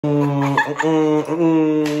I've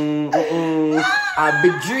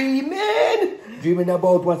been dreaming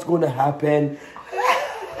about what's gonna happen.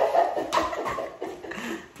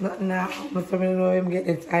 Not now. I'm gonna know where I'm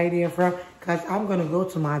getting this idea from, cause I'm gonna go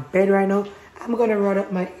to my bed right now. I'm gonna run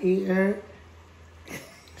up my ear.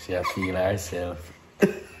 She'll feel herself.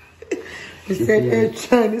 He said they're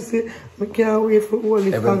trying to say, I can't wait for all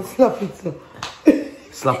this and slap it so.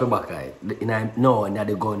 Slap it back, right? No, not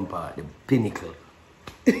the gun part, the pinnacle.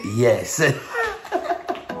 Yes. Them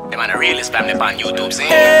are the realest family on YouTube, see?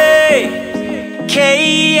 Hey,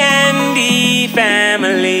 K&D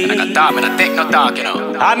family. I got talk, I take no talk, you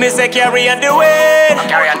know. I miss a Kerri and the way.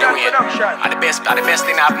 Kerri and the way. Are the best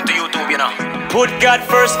thing that happened to YouTube, you know. Put God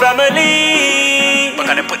first, family.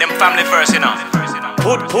 Because they put them family first, you know.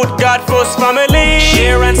 Put God first, family.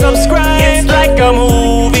 Share and subscribe. It's like a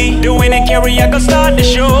movie. Doing a Kerri, I can start the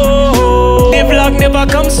show. The vlog never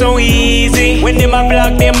comes so easy. When them a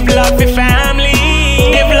vlog, them vlog for family.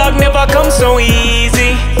 The vlog never comes so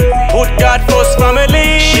easy. Put God first,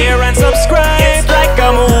 family. Share and subscribe. It's like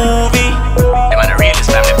a movie. Them are the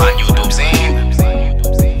realest family on YouTube, see?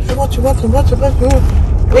 Watch it.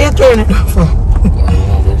 Where you turning it for?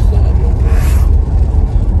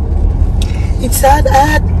 It's sad,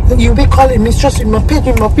 you be calling me, stressing my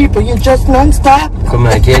people, you just non-stop. Come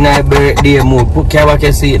on, can I birthday mood? Put care back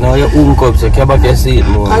your seat now, your own cup, so care back your seat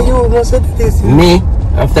more. Are you not said this? Me?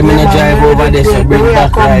 After me drive over there, so bring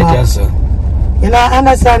back right here, sir. You know, I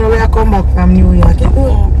understand where I come back from New York.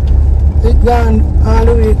 It gone all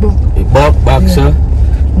the way back. Back, sir?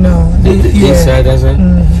 No. This side, sir?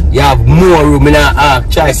 You have more room in our ark.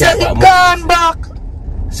 Try to it gone back.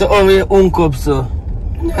 So, over your own cup, sir.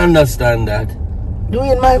 I understand that. Do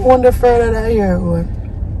you might wonder further than here, or?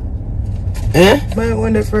 Eh? Might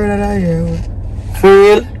wonder further than here, or? For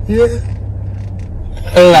real? Yeah.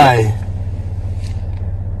 A lie.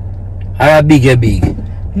 Are you big?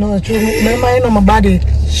 No, it's true. My body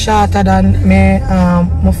shorter than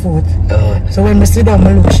my foot. Oh. So when I sit down,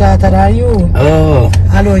 I look shorter than you. Oh.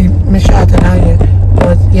 Although I'm shorter than you.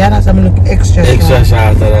 But you understand, I look extra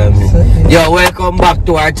shorter than me. So, yeah. Yo, welcome back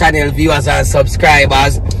to our channel, viewers and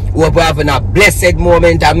subscribers. Hope we're having a blessed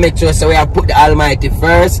moment and make sure so we have put the Almighty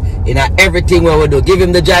first in everything we do. Give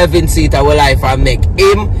him the driving seat of our life and make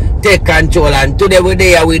him take control. And today we're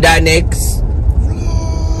there with our next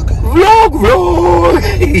vlog.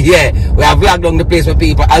 Yeah, we have vlogged on the place for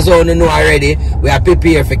people. As you know already, we are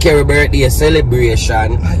prepared for Kerri birthday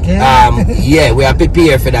celebration. Yeah, we are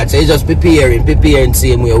prepared for that. So it's just preparing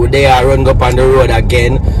same way. We're there, run up on the road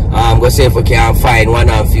again. Go see if we can find one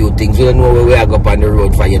or a few things. We don't know where we are up on the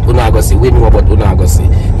road for yet. We not go see. We know, but we not go see.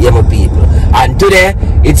 Yeah, my people. And today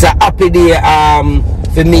it's a happy day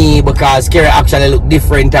for me because Kerri actually look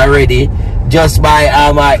different already. Just by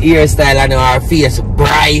our hairstyle and our face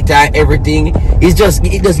bright and everything, it just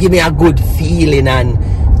give me a good feeling. And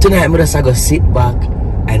tonight I'm just gonna sit back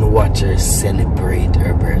and watch her celebrate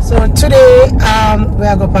her birthday. So today we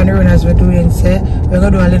are going on the run as we're doing. Say we're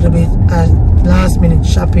gonna do a little bit last minute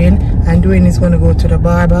shopping, and doing is gonna go to the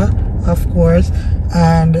barber, of course,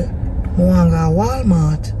 and Mwanga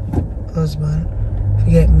Walmart husband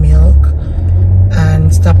forget milk,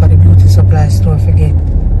 and stop at the beauty supply store forget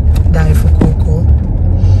dye for cocoa,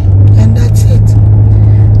 and that's it.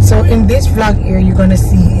 So in this vlog here you're gonna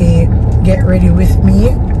see a get ready with me.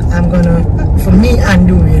 I'm gonna, for me and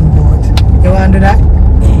doing both. You wanna do that?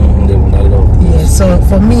 Yeah, so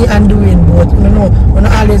for me and doing both. You know, we're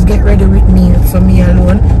not always get ready with me for me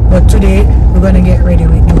alone, but today we're gonna get ready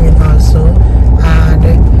with doing also.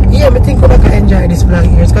 And yeah, I think we're gonna enjoy this vlog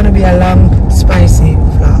here. It's gonna be a long spicy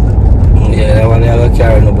vlog. Yeah, that one I will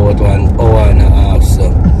carry about 1 hour and a half, so.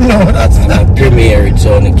 No, that's not. Premiere it,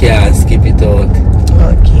 so you can't skip it out.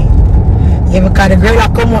 Okay. Yeah, because the girl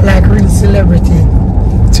that come out like real celebrity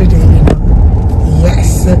today, you know.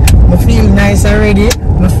 Yes. I feel nice already.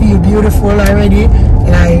 I feel beautiful already.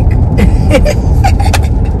 Like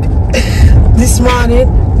this morning,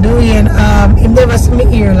 doing he never see me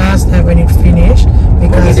here last time when it finished.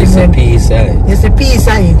 Because it's a piece, it's a piece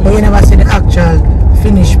of it, but you never see the actual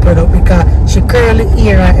finished product because she curly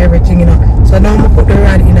hair and everything, you know. So now I'm put the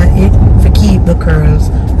rod in it to keep the curls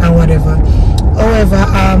and whatever. However,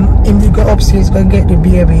 him to go upstairs, go get the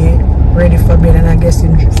baby ready for bed, and I guess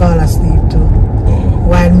him fall asleep too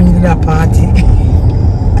while me did a party.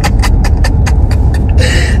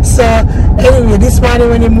 So anyway, this morning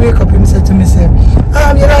when him wake up, him said to me, say,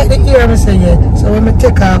 you like the hair? I say, yeah. So when I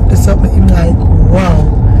take off the something, him like,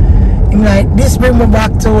 wow. I'm like, this bring me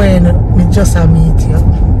back to when we just a meet you.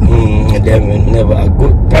 Them never a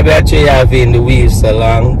good. Probably actually have in the weave so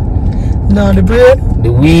long. No, the braid?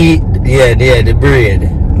 The weave, yeah, the braid.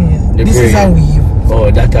 This is a weave. Oh,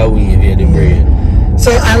 that a weave, yeah, the braid.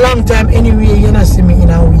 So a long time anyway, you not see me in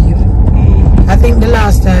a weave. I think the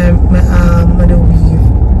last time I do weave.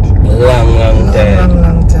 Long time.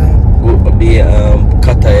 Would be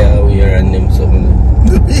Kataya wear and them something.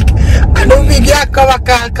 I don't think you come a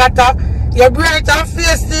call Kata. You're bright and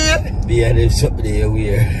face still. Yeah, there's something they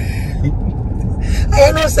wear.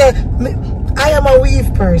 I know say I am a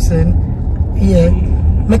weave person. Yeah.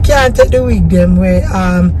 I can't take the wig them where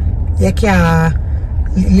you can't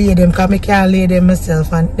lay them because I can't lay them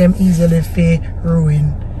myself and them easily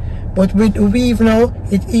ruin. But with weave now,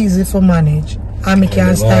 it's easy for manage. And I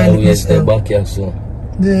can style it myself. The back here, so.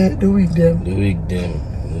 The wig them. The wig them.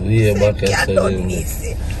 The back here, so.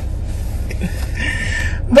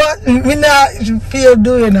 But me not feel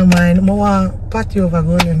doing a mind. I want to pat you over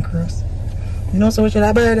Golden Cross. You know, so what should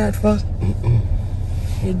I buy that first?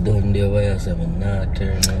 You done there by yourself and not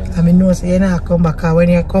turn on. I mean, no, so you not come back. When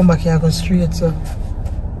you come back, you go straight, so.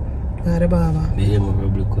 Not the barber. Yeah, I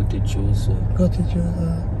probably cut it through, so. Cut it through,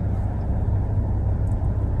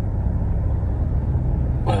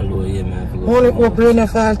 only hope rain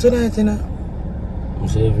fall tonight, you know.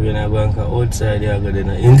 So if rain I go outside, you go to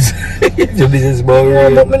the inside. The business about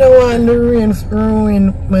rain. Yeah, but I don't want the rain to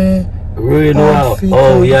ruin my... Rain wow.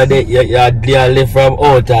 Oh, you left from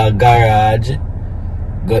outer garage,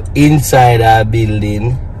 go inside our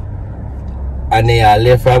building, and then you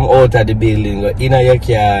left from outer the building, go in your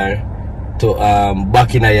car to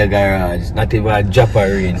back in your garage. Not even a drop of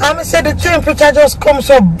rain. I said the temperature just comes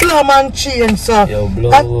so blam and change, so. Yo,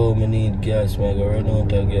 blow, I need gas, man. I go run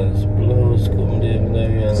out of gas. Blows come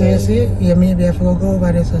there. So you see? Yeah, maybe I have to go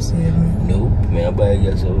over there to see me. Nope, I buy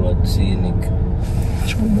gas over scenic.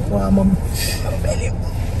 You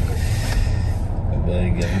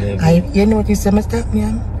know what you said, Mr.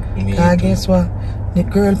 Miam? I guess what? The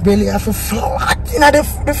girl belly have a flat in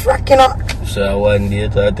the frack, you know. So one day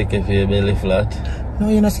I take it for your belly flat? No,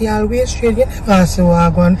 you know, see all waist train, you never see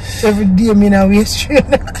wagon. Every day I'm in a waist train.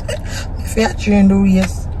 If you train the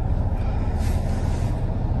waist.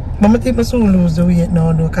 But I think I soon lose the weight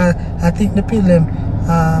now though, because I think the pill them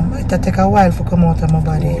it'll take a while for come out of my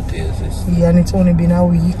body. Yeah, and it's only been a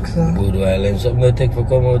week, so. Good while and something will take for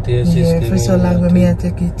come out of your system. Yeah, for so long when I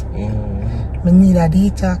take it. I need a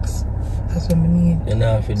detox. That's what I need. You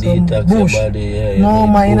know, if you detox bush. your body, yeah. No,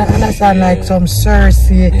 man, you know, understand like some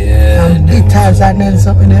Cersei and bitters and then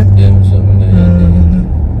something there. Them something there.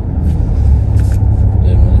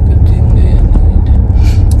 Them like a thing there you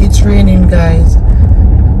need. It's raining, guys.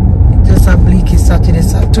 Just a bleaky Saturday.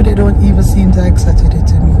 Today don't even seem like Saturday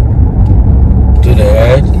to me. Today,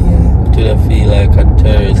 right? Yeah. Today feel like a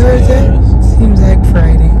Thursday. Thursday? Seems like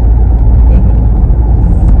Friday.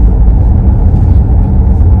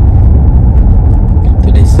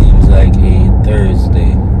 Like a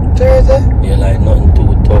Thursday. Thursday? Yeah, like nothing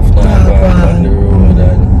too tough now on the road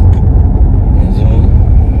and you see me?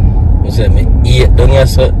 You say me eat down here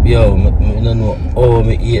so yo, me don't know how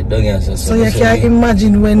me eat down here so you can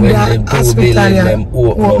imagine when the hospital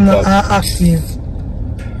open up active.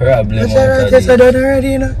 Problem out of this. Done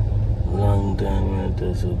already, you know? Long time right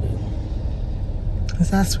there so good.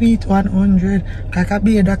 It's a sweet 100. I can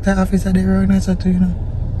be a doctor officer there around here so too, you know.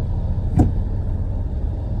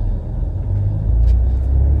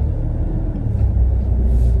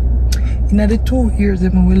 In the 2 years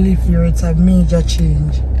that we live here, it's a major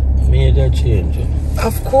change. Major change?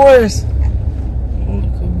 Of course.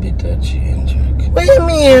 Look a bit of change. What do you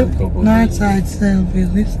mean? North side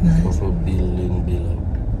Selville, it's nice. Building.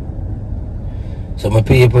 So my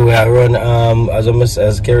people we are run as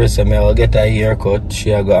Kerri said, I'll get a haircut.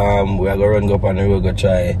 She go we are gonna run up on the road, go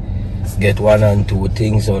try get 1 and 2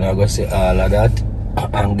 things, so I go see all of that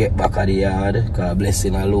and get back at the yard. Cause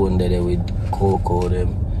blessing alone there with Coco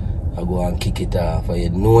them. I go and kick it off.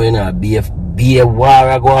 You know, you know, be a war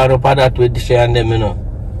I go on up at that with she and them, you know.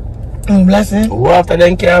 Oh, blessing. Who after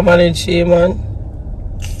them can't manage she, man?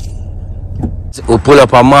 We pull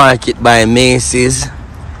up a market by Macy's.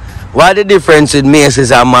 What the difference with Macy's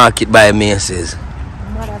and market by Macy's?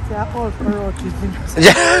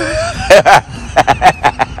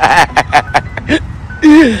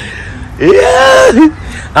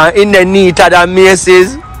 Yeah. In the neater than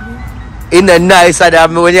Macy's. In the nicer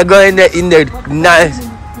than when you go in the nice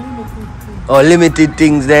or limited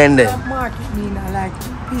things then there. Market mean like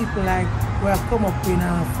people like who have come up in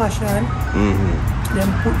fashion. Them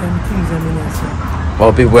put them things in there. So.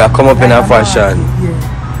 Oh, people have come up like in a fashion. Market,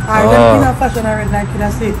 yeah. Them in a fashion already, like I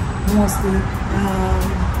say, mostly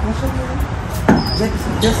what's your name?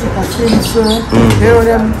 Jessica Simpson. You know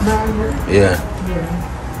them down there? Yeah.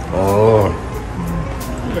 Oh.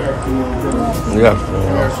 Yeah.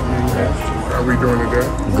 How we doing today?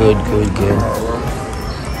 Good.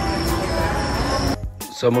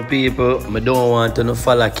 Some people, I don't want to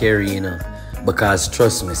follow Kerri, you know, because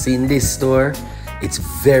trust me, seeing this store, it's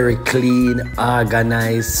very clean,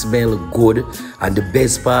 organized, smell good, and the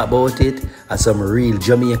best part about it, is some real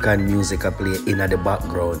Jamaican music I play in the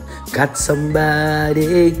background. Got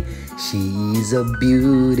somebody, she's a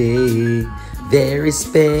beauty, very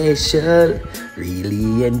special,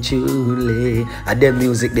 really and truly. And the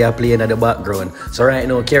music they are playing in the background. So right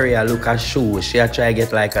now, Kerri, I look at shoes. She try to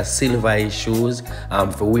get like a silver shoes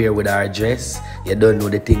for wear with her dress. You don't know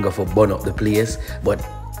the thing of a bun up the place. But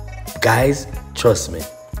guys, trust me,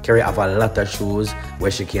 Kerri have a lot of shoes where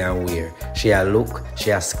she can wear. She a look,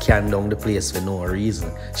 she a scan down the place for no reason.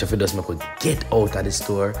 She feel just could get out of the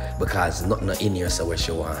store because nothing in here so where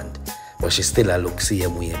she want. But she still a look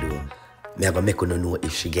same way though. Me I go make you know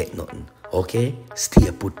if she get nothing. Okay?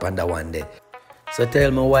 Stay put on the one day. So tell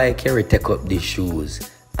me why Kerri take up these shoes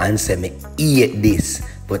and say me eat this,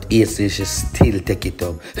 but he say she still take it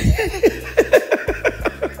up.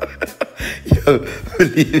 Yo,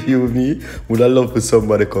 believe you me, would I love for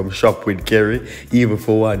somebody come shop with Kerri even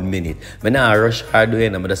for 1 minute. Me nah rush her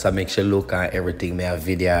doing, I'm just make sure look at everything, me a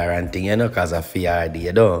video and thing, you know, cause I feel her,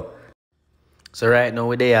 you know. So right now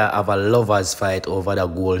we there have a lovers fight over the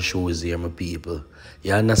gold shoes here, my people.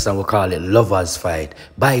 You understand? We call it lovers fight.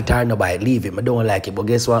 Buy it or no buy it, leave it. I don't like it. But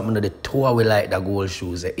guess what? I know the two we like the gold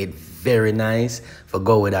shoes. It's very nice for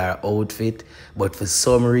go with our outfit. But for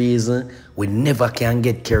some reason, we never can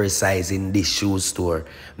get Kerri size in this shoe store.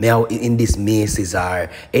 Me in this Macy's or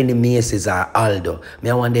any Macy's or Aldo. Me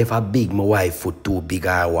I wonder if I big my wife foot too big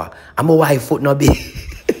or what. And my wife foot not big.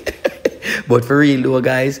 But for real though,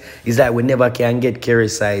 guys, it's like we never can get Kerri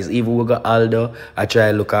size. Even we got Aldo, I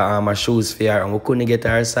try to look at my shoes for her and we couldn't get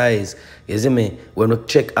her size. You see me? When we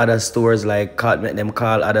check other stores, like make them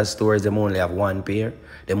call other stores, them only have 1 pair,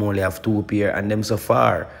 them only have 2 pair, and them so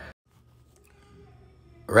far.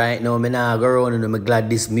 Right now, me nah go around and I'm glad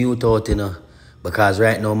this mute out, you know. Because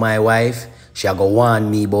right now, my wife, she a go warn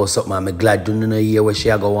me about something, and I'm glad to know hear what she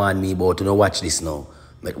a go warn me about. You know, watch this now.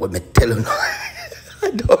 What me tell you now. I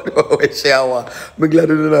don't know what she want. I'm glad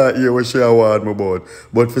to not hear what she want me about.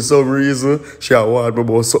 But for some reason, she want me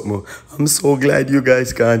about something. I'm so glad you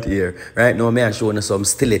guys can't hear. Right now, I'm showing you some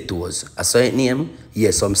stilettos. I saw it name?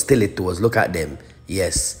 Yes, some stilettos. Look at them.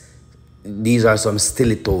 Yes. These are some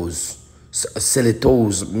stilettos.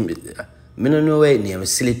 Stilettos. I don't know what it name.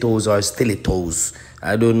 Stilettos or stilettos.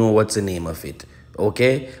 I don't know what's the name of it.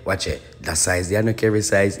 Okay, watch it. That size, they are not Kerri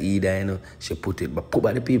size either, you know. She put it, but put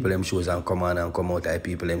by the people them shoes and come on and come out of the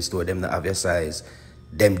people them store. Them not have your size.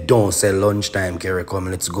 Them don't sell lunchtime, Kerri.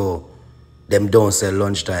 Come, let's go. Them don't sell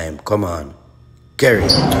lunchtime. Come on, Kerri.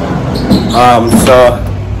 So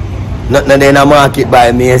nothing in the market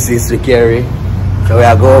by Macy's to Kerri. So we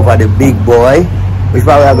are go over the big boy. Which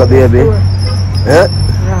part we are go, baby? Yeah.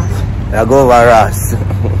 We are go over Ross.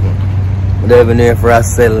 We don't even know if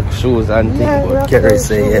Ross sell shoes and things, but Kerri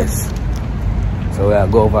say yes. So we are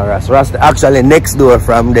go over Ross. Ross actually next door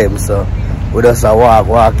from them, so we just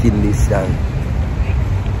walk in this time.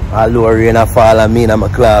 Although rain a fall and me and my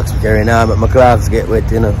clocks, Kerri now but my clocks get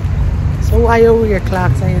wet, you know. So why you wear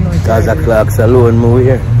clocks and you know? Because the clocks alone me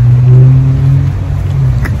wear.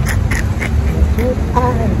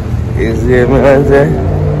 You see me, man?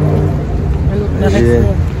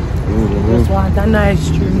 Yeah. Just want a nice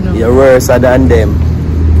stream now. You're worse than them.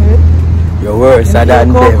 You're worse than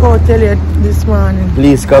them. Coco tell you this morning.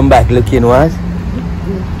 Please come back looking what?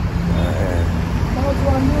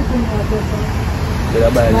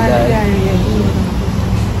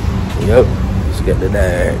 Yep, let's get the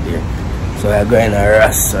diary right there. So we're going to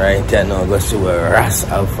Ross right here now. Go see where Ross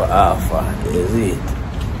Alpha is it.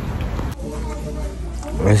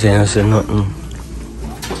 I say nothing.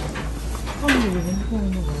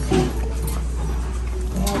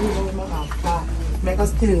 Make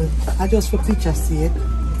us still, I just for picture see it.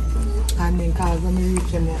 And then cause when we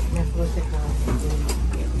reach them, I go take her.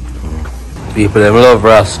 People them love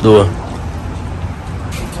Ross though.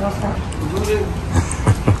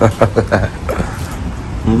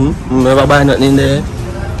 Never buy nothing in there.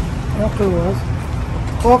 No clothes.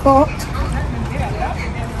 Coco.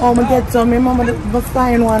 Oh, I get some. My mama was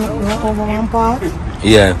buying one over one part.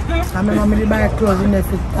 Yeah. And my mama did buy clothes in there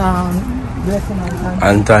for blessing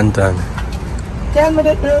and Tan. Tell me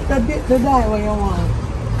the dye what you want.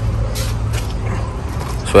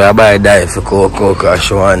 So I buy a dye for Coco because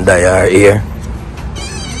she want dye her hair.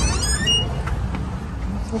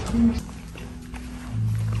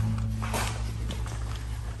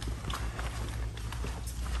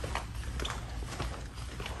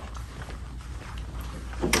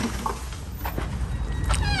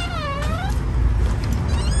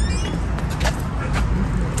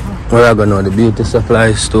 We're going to the beauty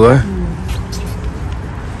supply store.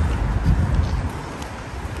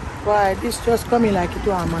 Why, this just coming like it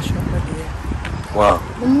was a mash up there. Wow.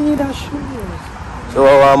 You need a shoes. So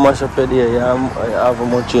I want to mash up there. You have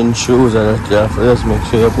much in shoes and you have to just make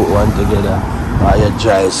sure you put one together. Or you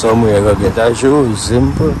try somewhere to get a shoes.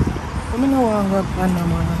 Simple. I don't want to go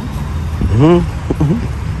Panama.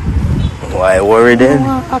 Why worry then? I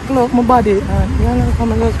want to cloak my body and you know,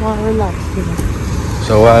 come and just want to relax.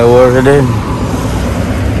 So why worry then?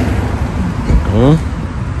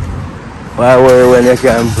 Why worry when you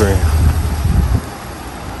can pray?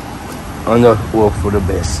 And just work for the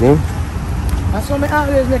best, see? That's what I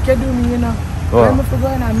always make you do me, you know. What? When I go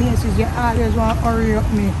in a Macy's, you always want to hurry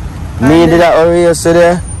up me. Me did that hurry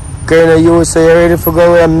yesterday? Kerri, you say you're ready for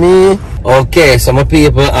go with me? Okay, so my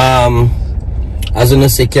people, as you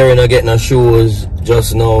see, Kerri not get no shoes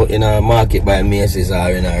just now in a market by Macy's or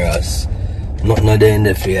in a Ross. Nothing there in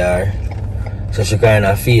the fair. So she kind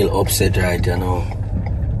of feel upset right now.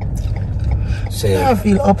 So, I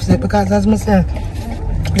feel upset because as I said,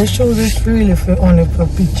 the shoes is really only for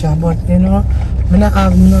picture, but you know, I don't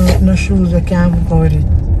have no shoes that can go with it.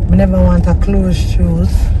 I never want a closed shoes.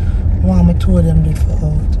 I want me to them do for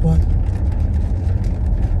out, but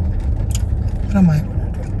what am I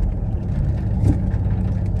gonna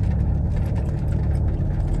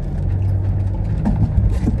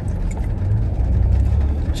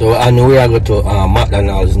do? So I know we are going to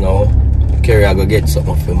McDonald's now. Kerri are going to get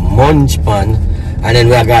something for munch pan. And then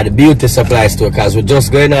we are got the beauty supply store because we're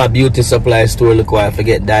just going to a beauty supply store look why I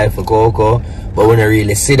forget dial for cocoa. But we don't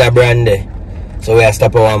really see the brand there. So we are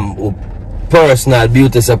stopping on personal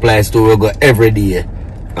beauty supply store we go every day.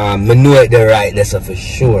 I know it the right there for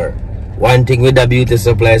sure. One thing with the beauty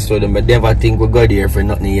supply store, I never think we go there for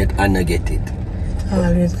nothing yet and not get it.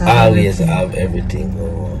 Always have everything.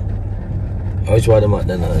 Oh. Which one the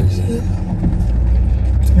McDonald's?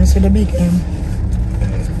 I see the big M.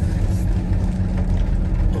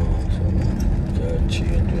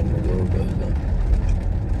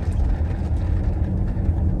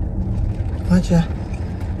 Watch ya.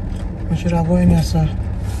 We should have gone here, sir.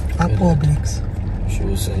 At Publix.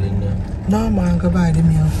 Shoe selling now? No man, go buy the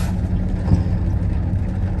meal.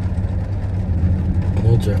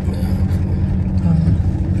 No drop me off.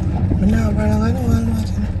 But now, brother, I don't want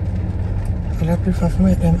nothing. But I prefer to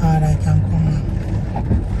make them all I can come on.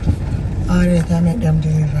 All I can make them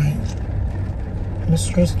deliver it. I'm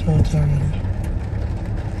stressed out already.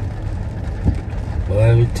 Well,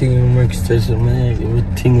 everything you make stress, man.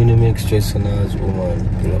 Everything when you make stress on us, woman.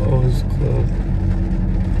 Clothes, clothes.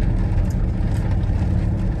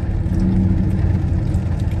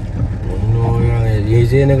 No, you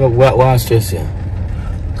say you never what stress you?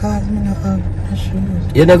 Because I don't have no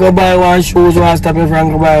shoes. You never buy one shoes, why stop you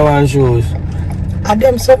from buy one shoes? And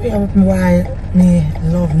them something why me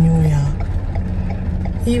love New York.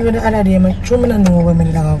 Even the other day, I don't know where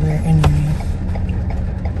I wear anyway.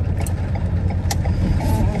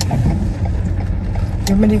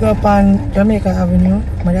 If I go up on Jamaica Avenue,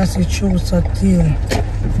 I just see shoes or teal.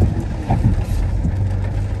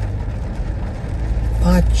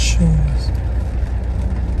 Bad shoes.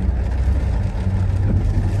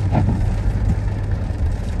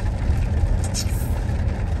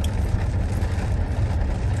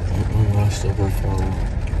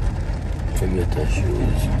 Forget the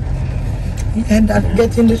shoes. And that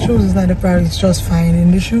getting the shoes is not the problem, it's just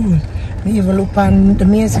finding the shoes. I even look on the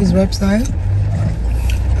Macy's website.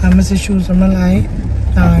 I see shoes on my line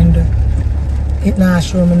and it not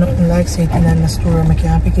show me nothing like sitting in the store I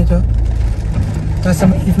can't pick it up. Because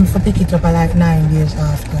even if I pick it up I like 9 days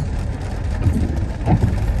after.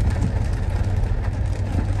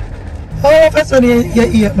 Oh, that's what you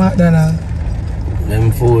eat at McDonald's.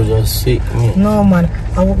 Them fools are sick, me. No man,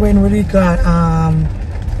 I went with it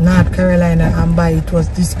North Carolina and buy it was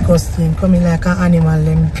disgusting, coming like an animal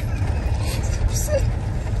limb.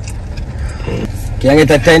 Can I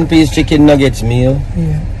get a 10-piece chicken nuggets meal?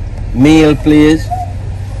 Yeah. Meal, please.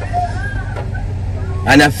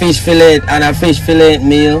 And a fish fillet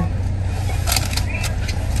meal.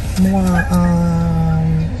 More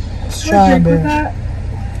strawberry.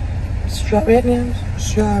 Strawberry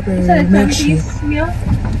milkshake.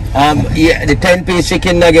 Yeah, the 10-piece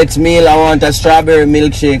chicken nuggets meal. I want a strawberry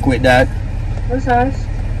milkshake with that. What sauce?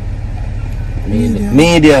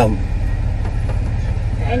 Medium.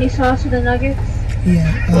 Any sauce with the nuggets?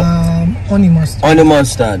 Yeah, honey mustard. Honey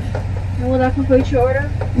mustard. And will that complete your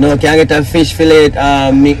order? No, can I get a fish fillet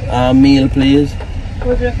meal, please?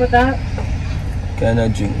 We'll drink with that. Can I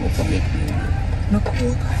drink with it? No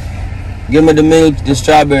coke. Give me the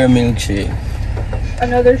strawberry milkshake.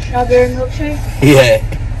 Another strawberry milkshake? Yeah.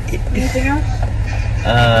 Anything else?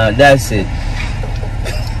 That's it.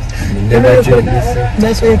 Never drink this.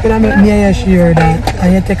 That's why you can make me a share that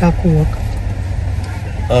and you take a coke.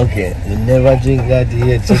 Okay, you never drink that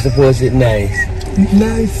yet. So suppose it nice.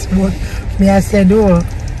 Nice, but me I said, oh.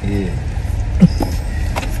 Yeah.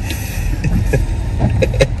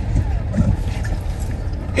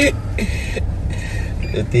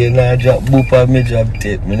 You know, drop boop on me drop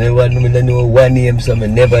tape. I never know one name, so I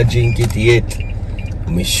never drink it yet.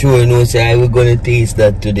 I'm sure no say we're gonna taste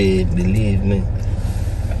that today, believe me.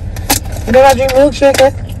 You never drink milkshake,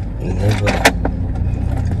 eh? Never.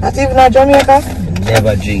 Not even a Jamaica?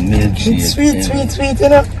 Never drink milkshake. It's sweet, sweet, you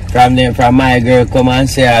know? From my girl come and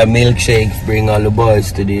say a milkshake bring all the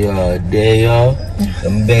boys to the yard. There you are.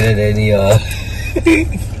 I'm better than you are.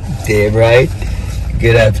 Damn right.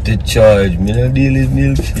 Get after charge. Me no deal with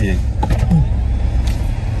milkshake.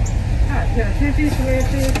 Yeah, 2 fish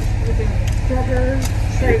fillets with the strawberry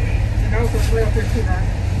shake and also flavor for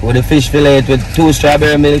 $2. With the fish fillet with 2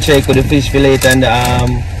 strawberry milkshake with the fish fillet and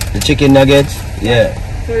the chicken nuggets. Yeah.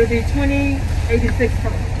 So it'll be $20.86 per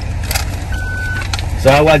month. So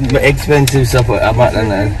I want my expensive stuff about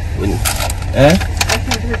that. Eh?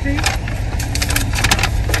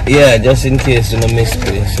 Yeah, just in case you don't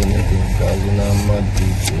misplace anything, because you know I'm mad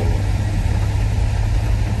people.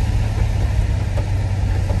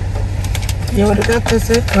 You know what the doctor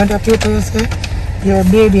said? What the people say? Your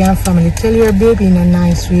baby and family. Tell your baby in a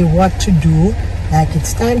nice way what to do, like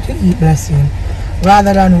it's time to eat, blessing,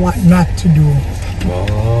 rather than what not to do.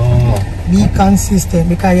 Oh. Be consistent,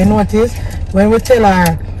 because you notice when we tell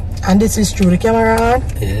her, and this is true, the camera on?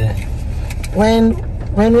 Yeah.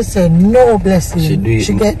 When we say no, blessing,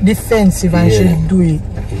 she get defensive and she do it.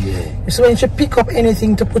 Yeah. So when she pick up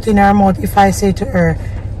anything to put in her mouth, if I say to her,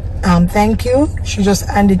 thank you, she just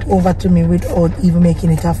hand it over to me without even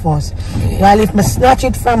making it a fuss. Yeah. While if I snatch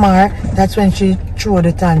it from her, that's when she throw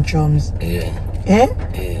the tantrums. Yeah. Eh?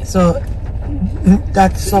 Yeah. So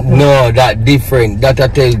that's something. No, that different. That I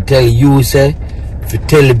tell you, say, to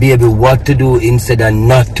tell the baby what to do instead of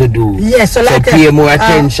not to do. Yes, so like pay more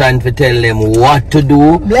attention to tell them what to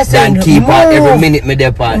do than keep on every minute me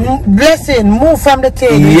there part. Blessing, move from the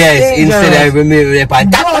table. Yes, instead of every minute me there part.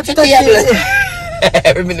 Don't touch the table.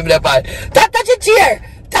 Every minute me there part. Don't touch the chair.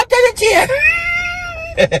 Don't touch the chair.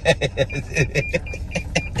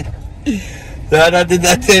 So I did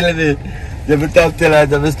not tell me. Never stop telling her,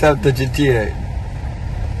 never stop touching the chair.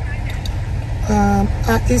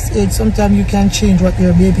 At this age, sometimes you can change what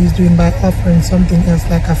your baby is doing by offering something else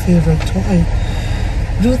like a favorite toy.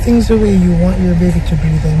 Do things the way you want your baby to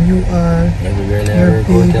do them. You are your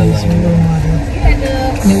baby's role model.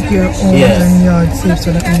 Make your own and yard safe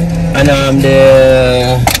so that you and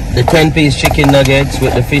the 10-piece chicken nuggets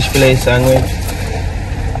with the fish fillet sandwich.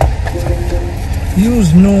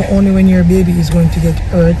 Use no only when your baby is going to get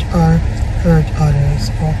hurt or hurt others.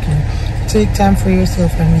 Okay. Take time for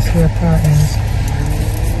yourself and with your partners.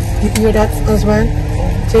 You hear that, husband?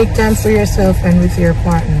 Take time for yourself and with your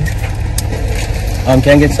partner.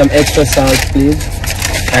 Can I get some extra salt, please?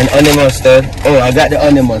 And honey mustard. Oh, I got the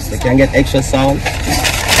honey mustard. Can I get extra salt?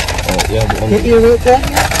 Oh, yeah. Get your waiter.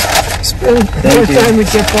 Spend more time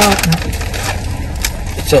with your partner.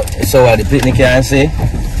 So what the picnic can say?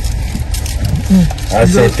 I'll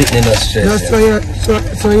say picnic no stress.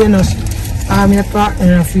 Just so you know, I'm your partner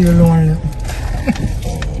and I feel lonely.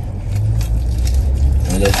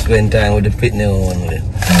 I just spend time with the picnic only.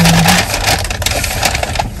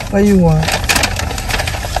 What you want?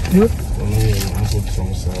 You? Put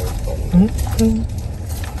some salt on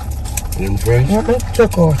it. Fresh?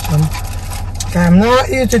 Check out some. I'm not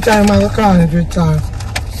eating time I can't every time.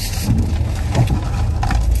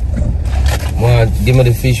 Man, give me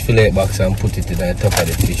the fish fillet box and put it in the top of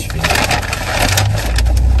the fish fillet.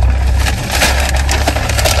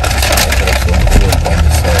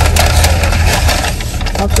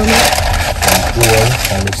 How come? And oil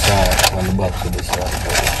and the salt on the box of the salt.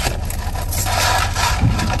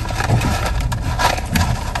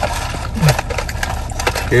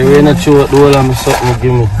 Kerri, you not sure what the whole of my something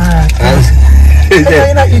give me. Alright.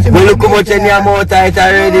 But look how much in your mouth out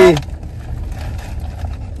already.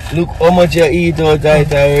 Look how much you eat out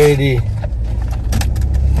already.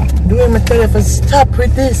 Do you tell you to stop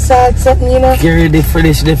with this salt something, you know? Kerri, the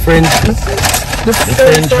French. The French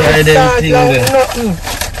fry them thing there.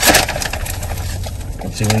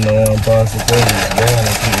 See me now and pass it over. Go on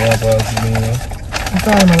and keep me and pass it me now. I'm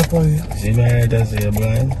trying to for you. See me right there, say you're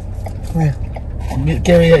blind. Where?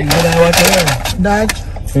 Kerri, you know what you want? Dad?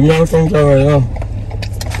 From now from Kerri, you know.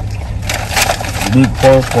 Big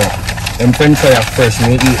pork. Them French fry are fresh,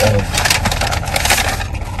 me eat out.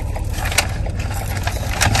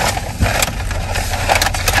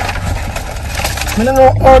 I don't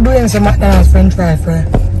know how doing some McDonald's French fry fry.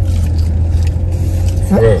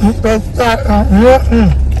 When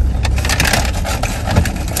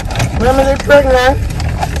I'm pregnant,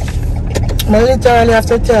 I literally have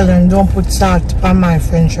to tell them don't put salt on my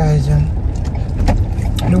French fries.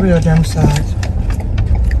 The way of them salt.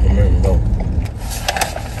 No.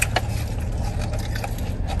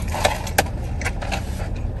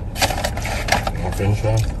 French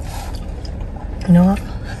fry? No.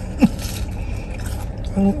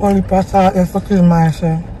 Only pasta is for kill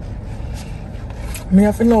myself. I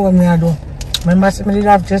have to know what I do. My master did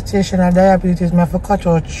have gestational diabetes. I have to cut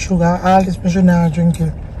out sugar. All this I should not drink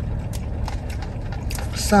it.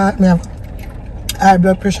 Salt, I have high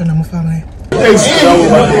blood pressure in my family. I'm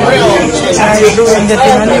doing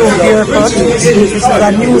getting a new haircut. This is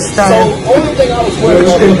a new style. They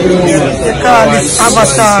call it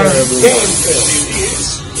avatar.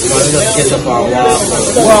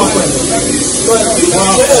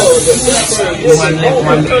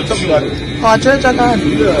 Oh, church again.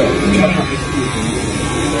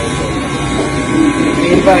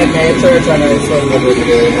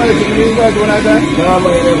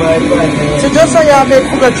 So just say you have a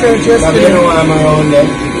cook church yesterday.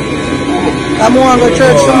 I'm going to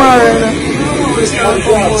church tomorrow.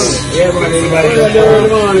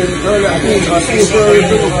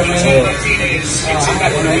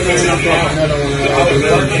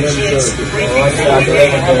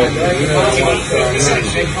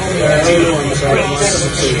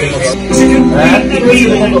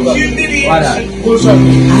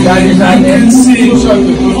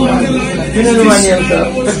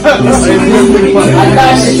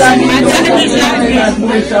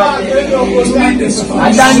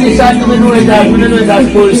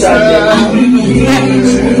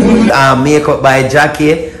 Makeup by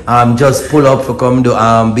Jackie. Just pull up for come do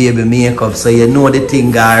baby makeup, so you know the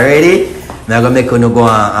thing already. I'm gonna make you go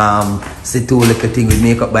and see two little thing with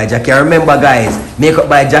Makeup by Jackie. And remember guys, Makeup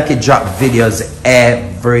by Jackie drop videos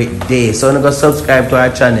every day, so I'm gonna subscribe to our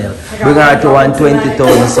channel. Bring her to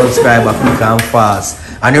 120,000 subscribers quick and fast.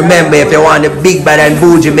 And remember, if you want the big bad and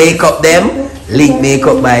bougie makeup them, link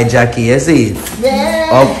Makeup by Jackie, you see it? Yeah.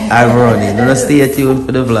 Up and running. Don't stay tuned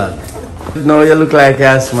for the vlog. Now you look like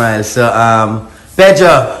you smile. So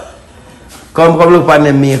Pedro, come look on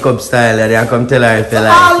the makeup style and come tell her if you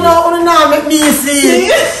like it. Oh no, make me see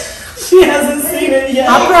it. She hasn't seen it yet.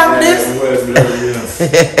 I practice.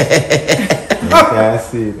 I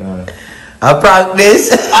see it. I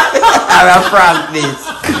practice. I practice.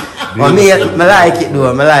 But me, I like it though.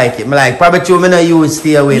 I like it. Probably true, I don't use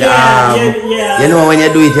stay with you know when you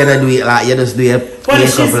do it, you don't do it like you just do your but makeup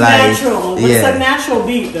it's like natural. But it's a natural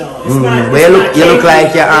beat though. It's not. But you look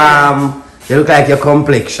like your you look like your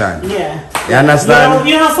complexion. Yeah. You understand?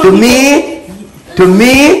 You know, to me,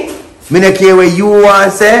 me not care what you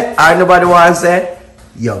want to say or nobody want to say.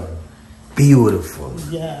 You're beautiful.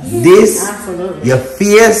 Yes. This, absolutely. your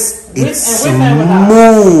face, it's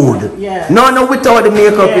smooth. Yeah. No, without the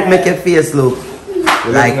makeup, it make your face look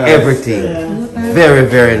like nice. Everything. Yeah. Very,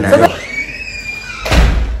 very nice.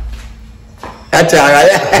 That's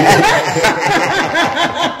alright.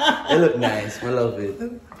 You look nice. I love it.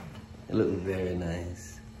 You look very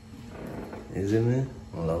nice. Isn't it?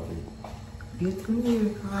 I love it. No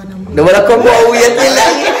wanna come over with me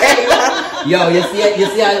like yo, you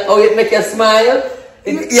see how it make you smile?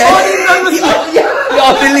 Yeah.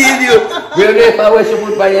 I believe you. Really, if I wish you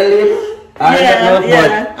put by your lip. I have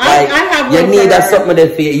you need that something to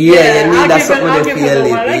feel. Yeah, you need that something to feel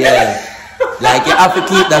lip. Yeah. Like you have to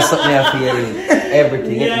keep that something to feel lip.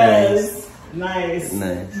 Everything is nice.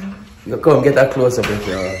 Nice. You come get that close up with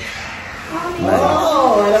your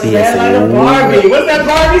oh, that's like a Barbie. What's that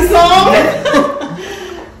Barbie song?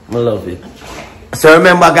 I love it. So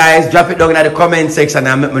remember guys, drop it down in the comment section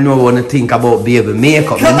and let me know what you think about baby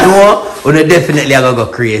makeup. You know, you definitely gonna go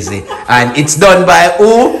crazy. And it's done by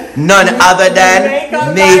who? None other than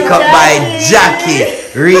Makeup by Jackie.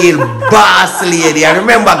 Real boss lady. And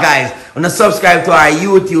remember guys, when you subscribe to our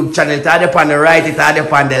YouTube channel, it's either on the right, it's either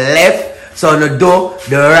on the left. So no do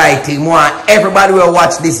the right thing. Want everybody will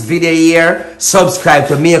watch this video here. Subscribe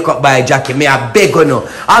to Makeup by Jackie. May I beg you now.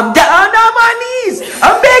 I'm down on my knees.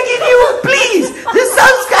 I'm begging you, please. Just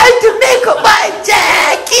subscribe to Makeup by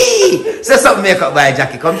Jackie. Say something, Makeup by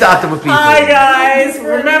Jackie. Come talk to my people. Hi guys.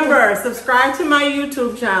 Remember, subscribe to my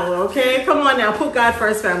YouTube channel, okay? Come on now. Put God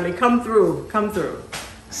first, family. Come through. Come through.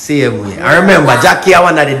 Same way. I remember Jackie, I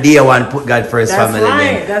one of the day one put God first family.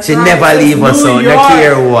 Right, that's she right. never leave us out. No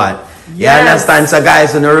care what. Yes. You understand? So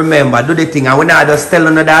guys, you know, remember, do the thing. And when I just tell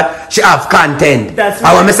you that, she have content. That's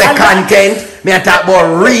right. And when I say content, Me I talk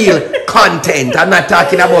about real content. I'm not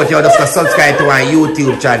talking about you just to subscribe to my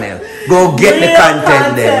YouTube channel. Go get real the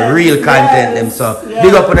content then. Real content them. So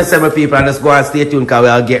big up on the 7 people and just go and stay tuned because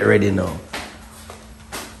we'll get ready now.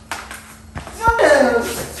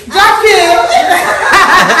 Jackie!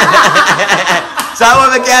 So I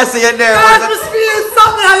want to can see you there. I just feel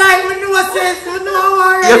something I like when you say so no.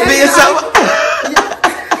 You feel something?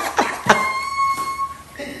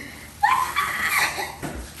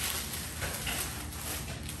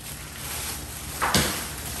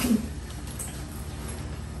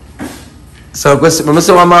 So, gusto mo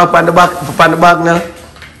mga pandabag na?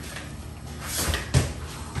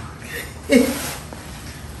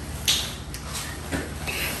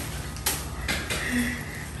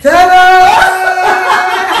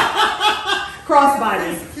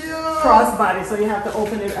 Crossbody. Crossbody. So you have to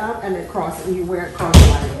open it up and then cross it and you wear it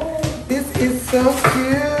crossbody. This is so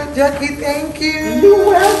cute. Jackie, thank you.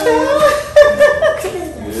 You're welcome.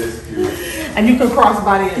 And you can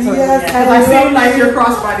crossbody it. So yes, yeah. I see you like your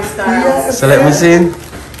crossbody style. Yes, so let me see.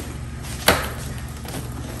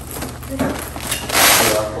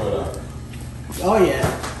 Oh yeah.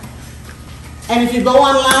 And if you go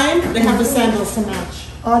online, they have the sandals to match.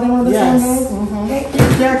 Oh, they want the sandals? Thank you,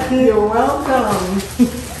 Jackie. You're welcome.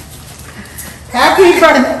 Happy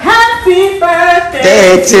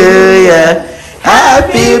birthday to you.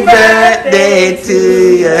 Happy birthday to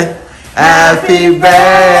you. Happy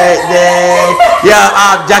birthday.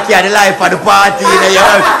 Yeah, Jackie had the life of the party. You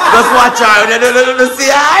know, just watch her. Don't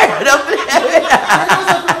see her. Don't play with her.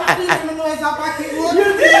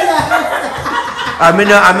 I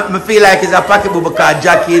feel like it's a pocketbook because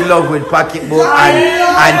Jackie in love with pocketbook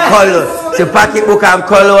and color. So pocketbook and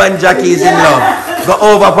color and Jackie is in love. Go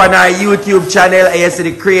over on our YouTube channel and you see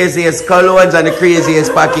the craziest colors and the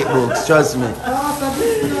craziest pocketbooks. Trust me.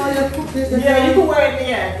 Yeah, you can wear it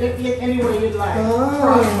any way you'd like.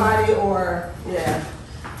 Crossbody or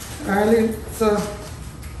So.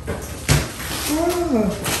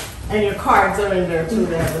 And your cards are in there too.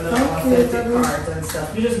 They have the little authentic cards and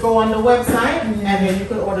stuff. You just go on the website and then you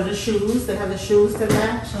can order the shoes. They have the shoes to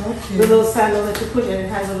match. Okay. The little sandal that you put in, it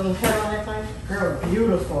has a little head on it. Like, girl,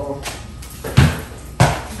 beautiful.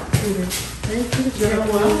 Thank you, You're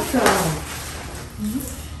welcome.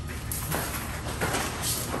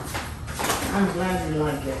 I'm glad you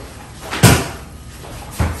like it.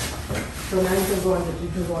 So now you can go and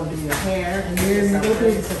do your hair and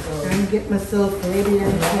get myself ready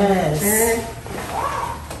and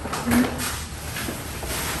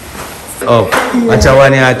Oh, watch a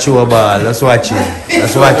one here chew a ball. Let's watch it.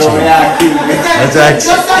 Let's watch it. Let's watch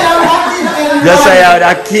it. Just say how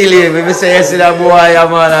that kill him. If you say you see that boy,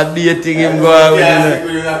 man, I'm dating him go out with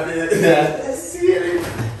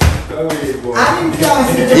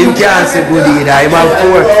him can't say good either. I'm a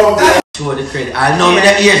poor. Show the credit. I know me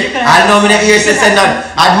the ears. I know me the ears to say not.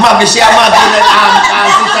 I'd mug she a mug in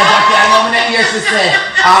Sister Jackie. I know me the ears to say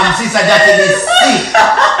Sister Jackie is sick.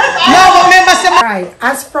 No, remember some. Alright,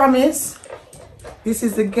 as promised, this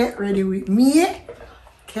is the get ready with me,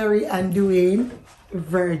 Kerri and Dwayne,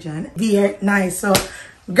 Virgin. Very nice. So,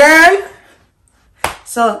 girl.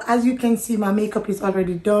 So as you can see, my makeup is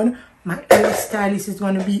already done. My hairstylist is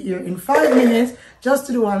going to be here in 5 minutes just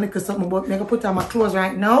to do one little something about me. I'm going to put on my clothes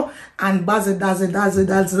right now and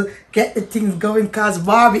dazzle, get the things going because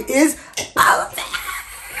Barbie is out there.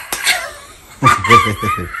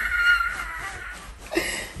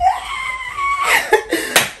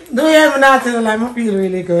 Do you have not tell I feel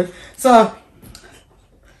really good. So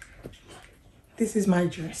this is my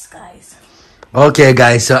dress, guys. Okay,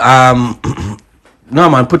 guys. So no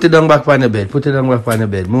man, put it down back on the bed. Put it down back on the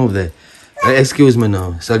bed. Move there. Excuse me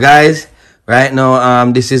now. So guys, right now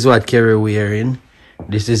this is what Kerri wearing.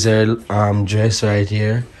 This is her dress right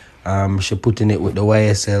here. She putting it with the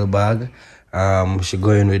YSL bag. She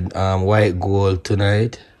going with white gold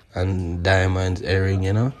tonight and diamonds earring,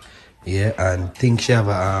 you know. Yeah, and think she have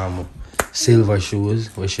silver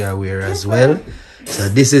shoes which she wear as well. So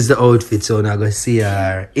this is the outfit. So now go see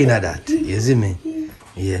her in that. You see me?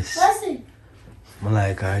 Yes. I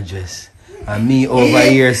like her dress. And me over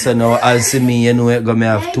here, so now as see me, you know, I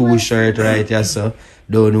have 2 shirts right here, so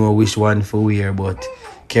don't know which one for wear, but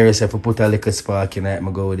Kerri said if I put a little spark in it,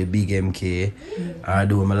 I go with the big MK. I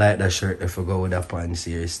do, I like that shirt if I go with the pants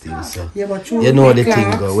here still, so. Yeah, but you know the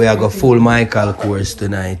thing go, we are go full Michael course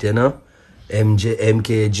tonight, you know.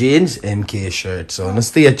 MK jeans, MK shirt. So now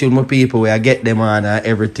stay tuned, my people, where I get them on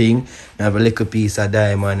everything. I have a little piece of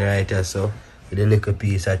diamond right here, so. With a little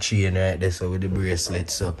piece of chain right there, so with the bracelet.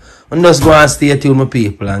 So I'm just going to stay tuned, my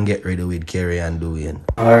people, and get ready with Kerri and Dwayne.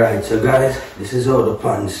 Alright, so guys, this is how the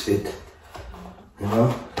pants fit. You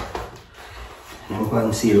know? My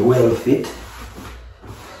pants here well fit.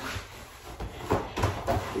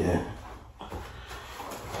 Yeah.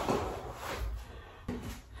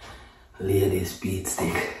 Ladies beat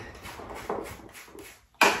stick.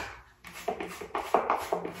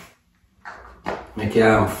 Make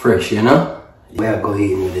your arm fresh, you know? We are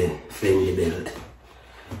going with the Fendi belt.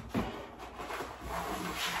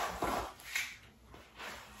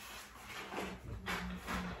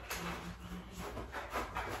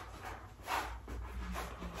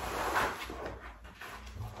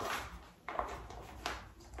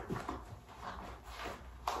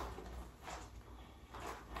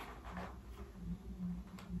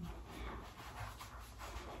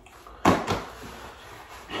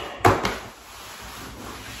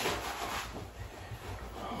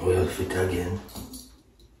 Well fit again.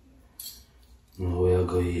 Now we are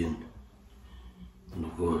going on the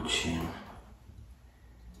gold chain.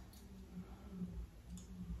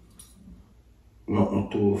 Nothing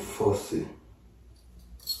too fussy.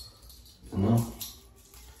 You know?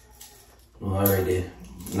 No already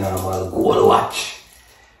normal gold watch.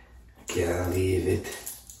 Can't leave it.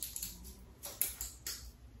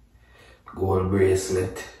 Gold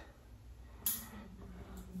bracelet.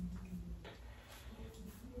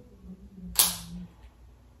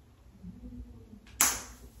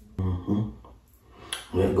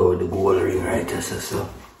 We'll go with the gold ring right there, so.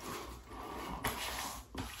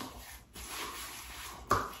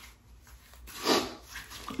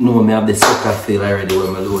 No, I have the Cetaphil already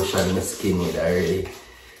when my lotion my skin with already.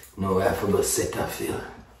 No, I have to go Cetaphil.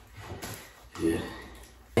 Yeah.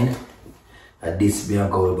 And this be a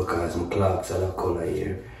gold because my clocks are the color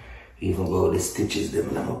here. Even go the stitches them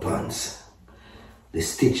in my pants. They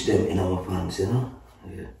stitch them in my pants, you know?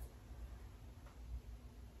 Yeah.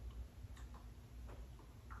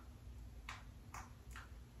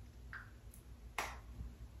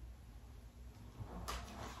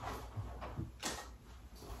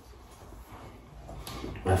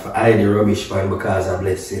 I have to hide the rubbish pan because of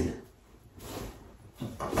blessing.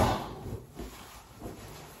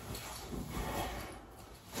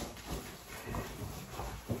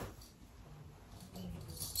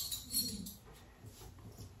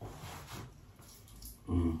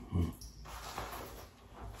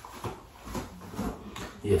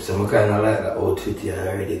 Yeah, so I kind of like the outfit here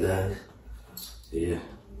already, guys. Yeah.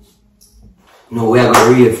 No, we are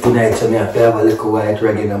going to rave tonight, so I have to have a little white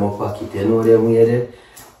rag in my pocket. You know them way there?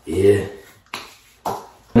 Yeah. I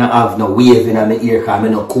don't have no wave in my ear because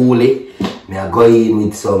I'm not cool. I go in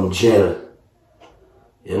with some gel.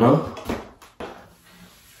 You know?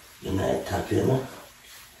 The night tap, you know?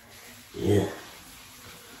 Yeah.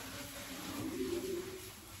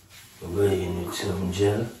 I go in with some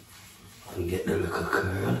gel. I get the little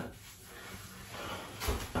curl.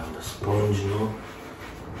 And the sponge, you know?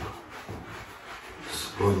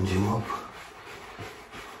 Sponge him up.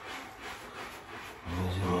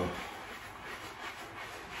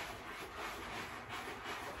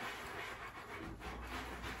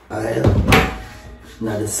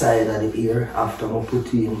 Now the side of the ear after I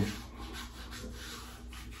put in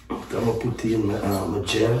my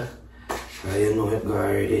gel. You know it go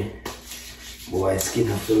already. Boy, skin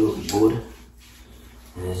have to look good.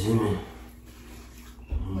 You see me?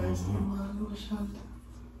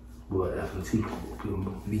 Boy, I have to take up your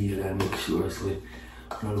beard and make sure so it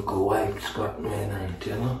don't look a white spot in my night,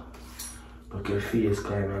 you know? But your face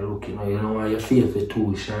kind of look, you know why your face is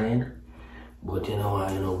too shine. But you know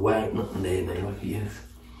why, white nothing there in your face.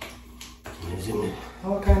 You see me?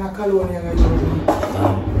 What kind of cologne are you using?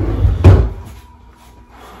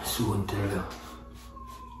 Soon tell you.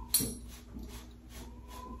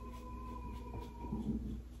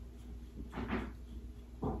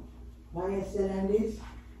 Why are you selling this?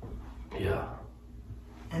 Yeah.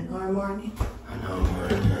 And Omar? And Omar,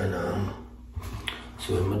 and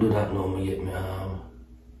so when I do that now, I get my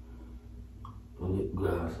lip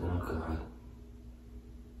gloss and a card.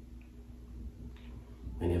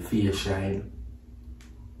 When your face shine,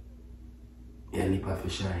 your lip have to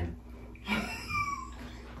shine.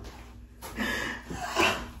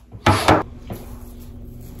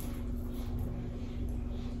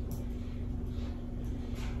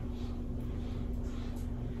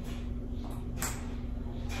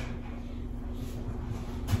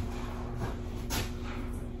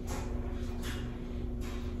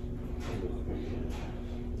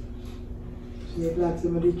 So you're glad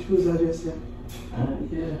somebody choose that yourself?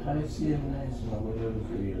 Yeah, I see a nice one, but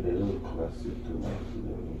they look classic too much.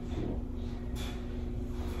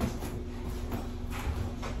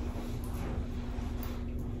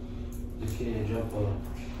 Okay, drop off.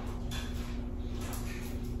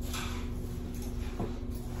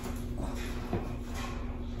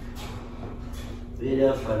 did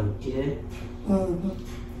have fun, okay?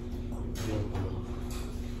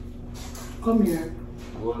 Come here.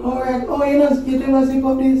 Alright, oh, you know, you think I see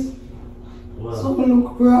up this? Something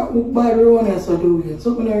look bad around here, so do it.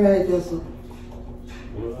 Something right here, so.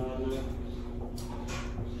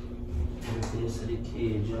 This is the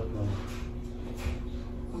cage up now.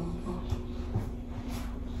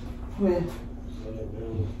 Where?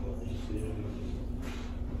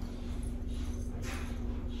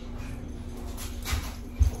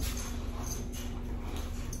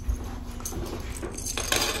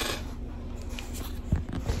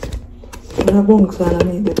 I'm going to bunks and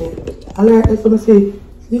I need the bed. I like this, let me see.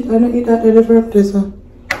 See, I don't eat that there from this one.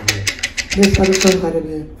 This is the front of the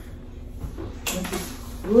bed.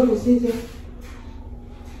 Roll the seat here.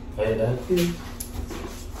 Like that? Yeah.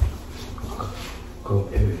 Go,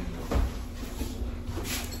 Kerri.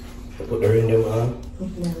 Put the ring them on.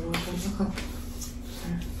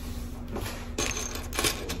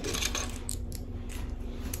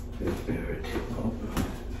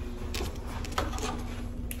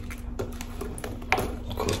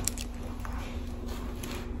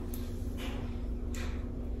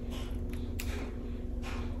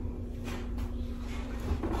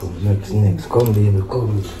 Next, come baby,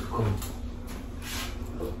 come.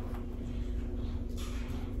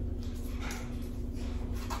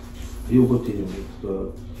 You go to the next,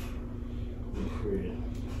 but I'm afraid.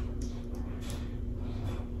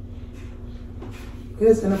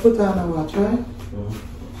 Yes, and I put on a watch, right?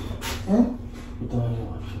 Yeah? Put on your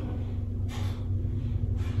watch.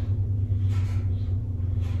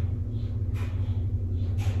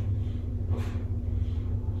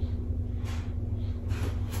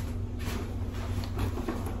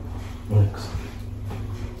 Next.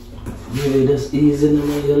 Yeah, that's easy,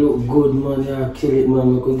 man. You look good, man. You kill it,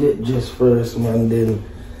 man. We could get dressed first, man. Then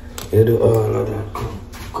you do all of that.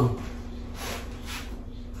 Come.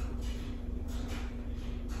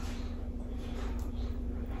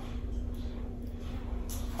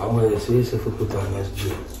 I'm going to see if we put on this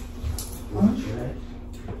dress. Right?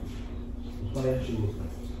 Why are you?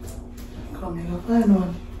 Come here, find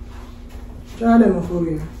one. Try them for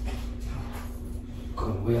you.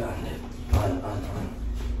 Come, we're on it. On.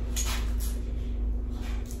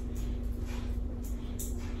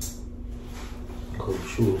 Cool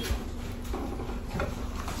shoes.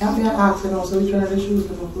 I'm going to ask you now, so we try the shoes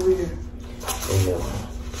them for you. Yeah.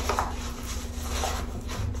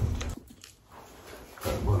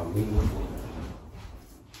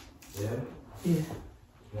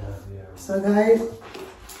 So guys,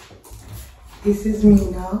 this is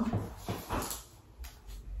me now.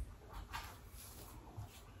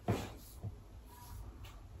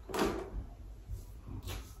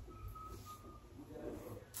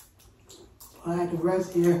 Alright, the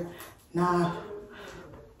rest here not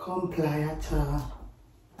comply at all.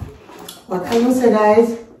 But I will say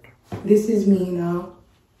guys, this is me now.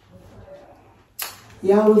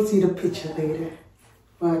 Y'all will see the picture later.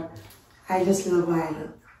 But I just love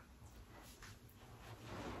Island.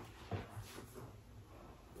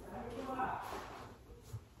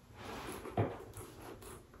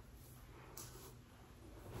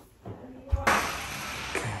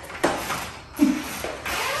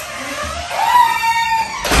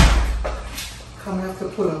 Come, I have to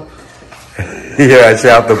pull up. Yeah, she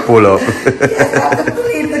have to pull up. Yes, I have to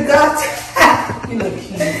leave the gut. You look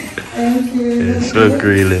cute. Thank you. It's look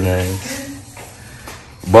really nice.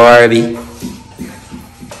 Barbie.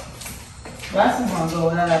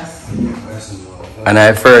 And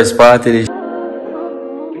I first party.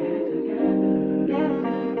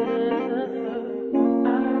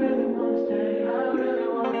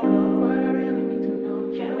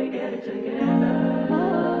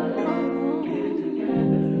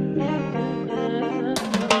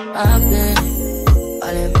 I've been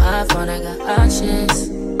all in my phone, I got options.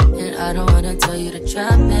 And I don't wanna tell you to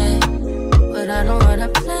drop it, but I don't wanna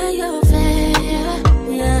play your fair.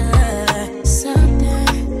 Yeah,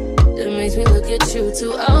 something that makes me look at you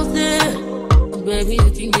too often. But baby,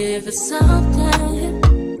 you can give it something.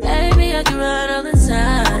 Baby, I can run all the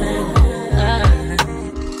time.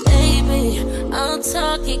 Baby, I'm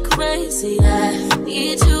talking crazy. I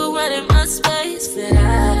need you running my space, but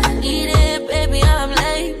I need it, baby. I'm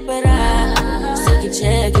late, but I still can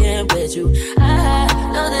check in with you. I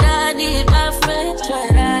know that I need my friends,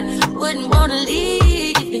 but I wouldn't wanna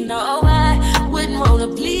leave. You know I wouldn't wanna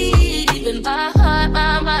bleed. Even my heart,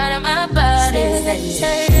 my mind, and my body.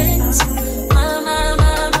 My mind,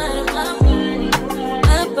 and my body.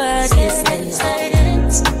 My body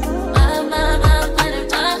says my mind, and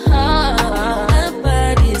my heart. My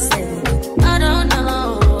body says I don't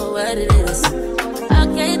know what it is. I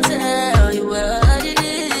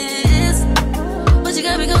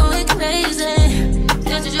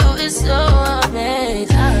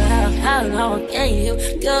can you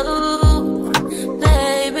go,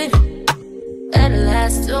 baby? At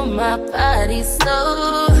last, to my body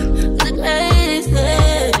so crazy,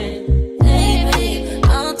 baby.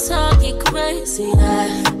 I'm talking crazy. I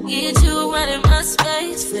need you right in my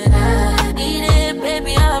space, but I need it,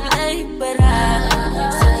 baby. I'm late, but I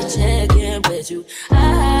can check in with you. I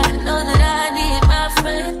know that I need my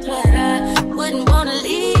friend, but I wouldn't wanna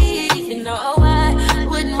leave. You know, I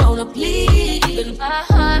wouldn't wanna bleed. In my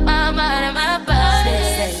heart, my mind, and my body.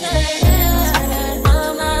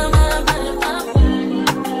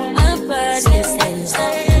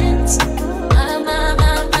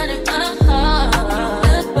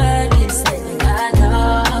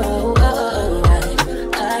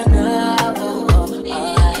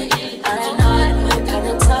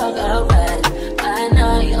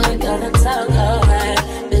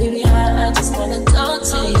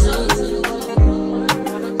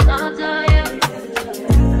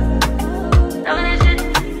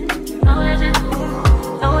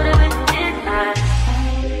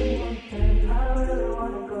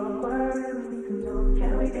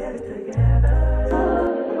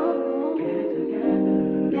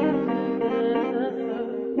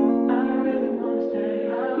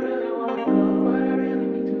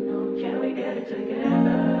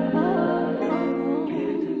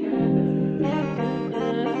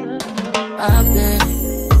 I've been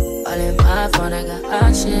all in my phone, I got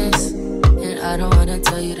options, and I don't wanna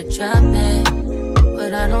tell you to drop it,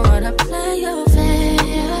 but I don't wanna play your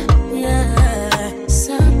fair. Yeah,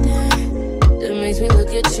 something that makes me look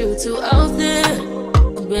at you too often.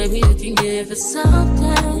 Oh, baby, you can give it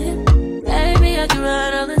something. Baby, I can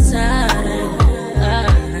run all the time.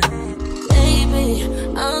 Baby,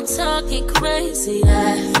 I'm talking crazy.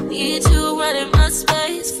 I need you right in my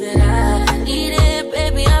space, but I need it,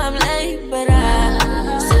 baby. I'm late, but I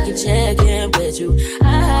still can check in with you.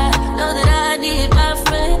 I know that I need my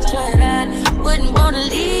friend, but I wouldn't wanna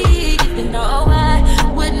leave. You know, I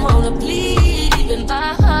wouldn't wanna bleed. Even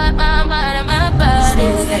my heart, my mind, and my body.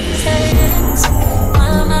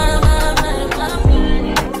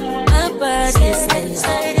 My body says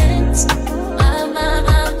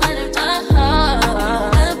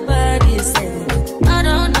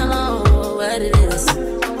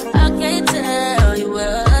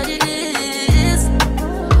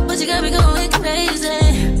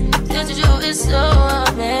so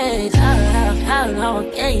amazing. How long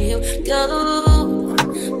can you go,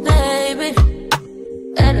 baby?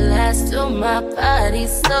 At last, to my body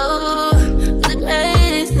so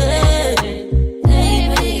crazy,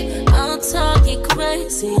 baby. I'm talking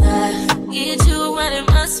crazy. I need you right in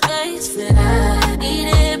my space, but I need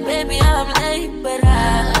it, baby. I'm late, but I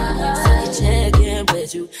still check in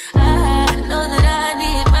with you. I know that I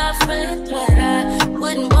need my friend, but I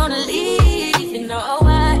wouldn't wanna leave. You know,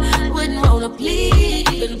 I wouldn't wanna bleed.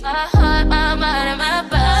 Even my heart, my mind, and my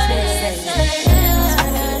body.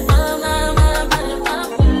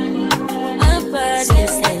 My body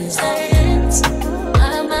says I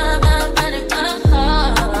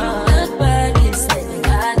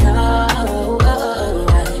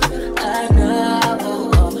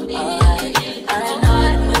know.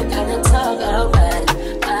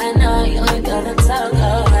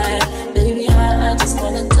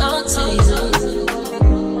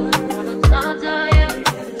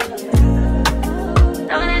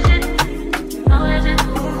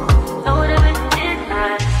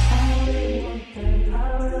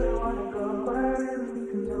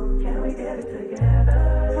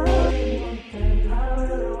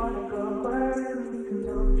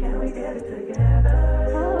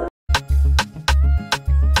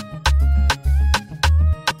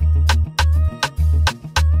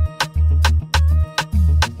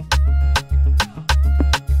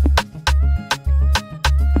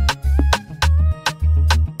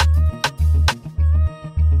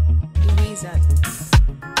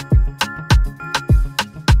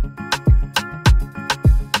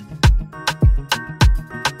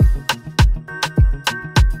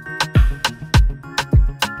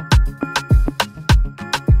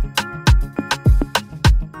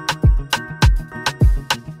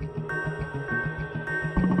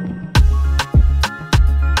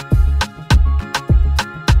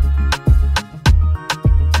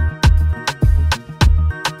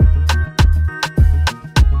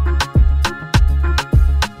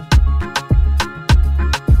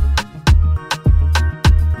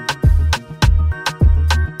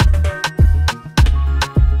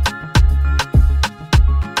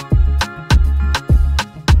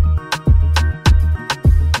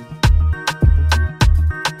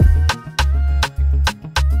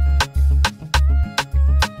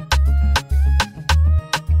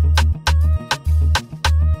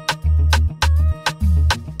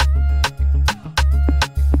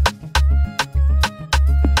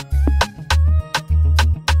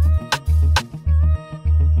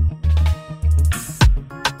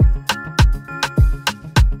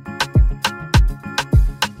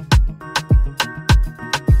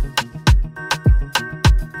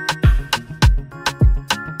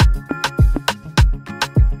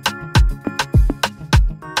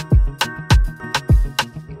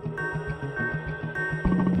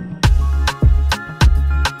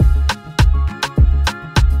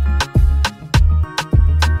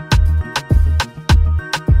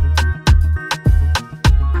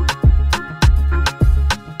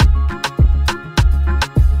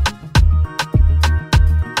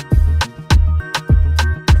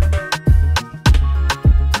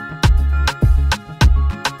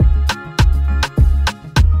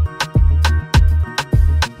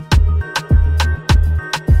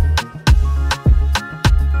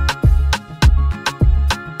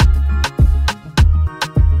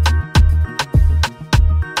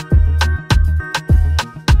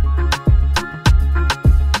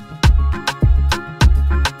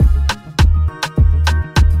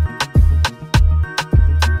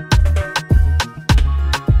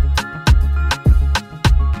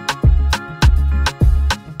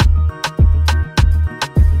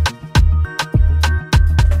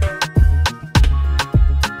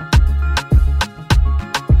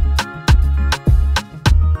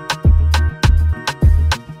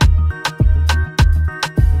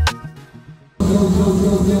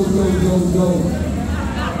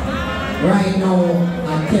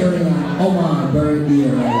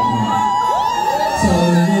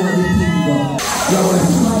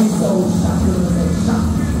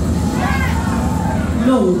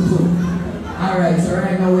 Alright, so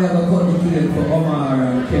right now we have a cut the cake for Omar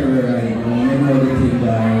and Kerri right now. They know the thing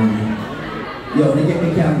that yo, they get the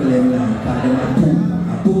candle in line, because them are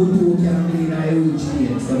two candle in a huge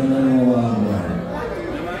cake, so they don't know what I'm going.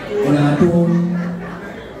 When I two.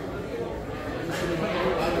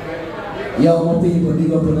 Yo, my people,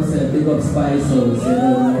 big up to myself, big up Spice House, you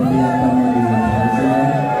know, they have family,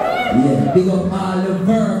 yeah, big up all the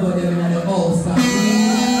Virgo, them in the house,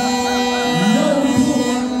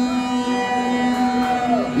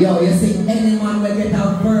 yo, you see any man will get a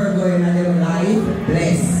Virgo in their life,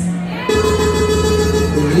 bless.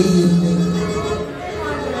 Believe me.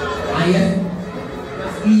 And yet,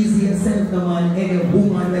 it's easy to send the man, any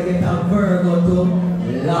woman will get a Virgo to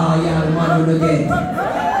loyal man will get.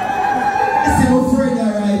 See my friend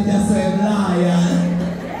right there, so I'm loyal.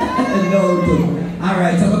 No, too.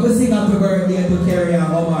 Alright, so I'm going to sing happy birthday to Kerri and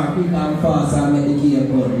Omar, quick and fast, and make the cake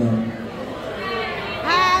cut now.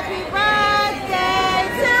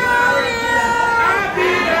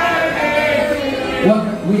 What?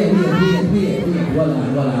 Wait. Hold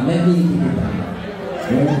on. Let me keep it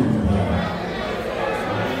down.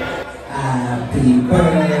 Happy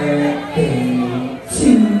birthday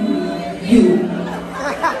to you.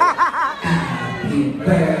 Happy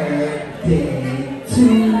birthday to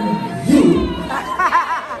you.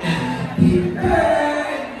 Happy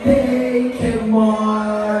birthday,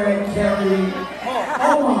 Omar and Kerri.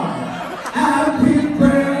 Omar, happy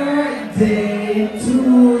birthday to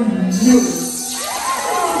you.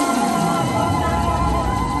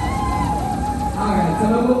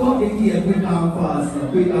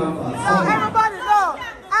 Quick and fast. So everybody know,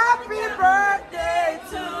 happy birthday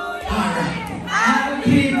to you.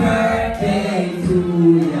 Happy birthday to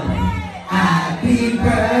you. Happy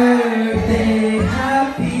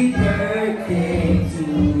birthday to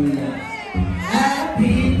you.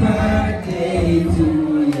 Happy birthday to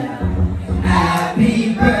you. Happy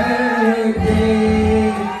birthday.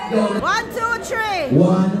 1, 2, 3.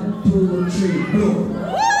 1, 2, 3, blow.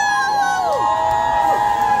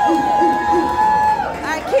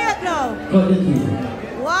 Cut the cake.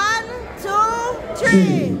 1, 2,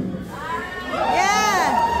 3. Yeah.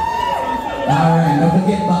 Alright, don't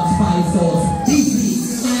forget about Spice Sauce.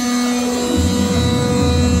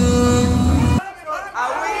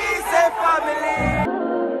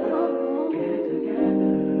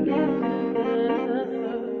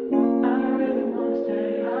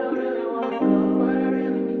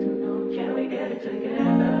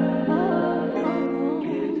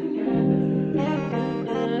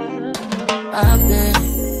 I've been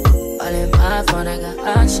all in my phone, I got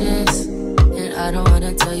options, and I don't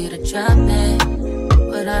wanna tell you to drop it,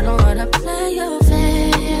 but I don't wanna play your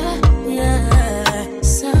fair. Yeah,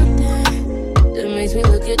 something that makes me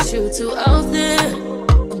look at you too often.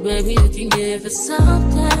 Oh, baby, you can give it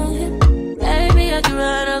something. Baby, I can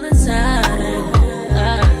run all the time.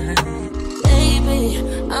 Baby,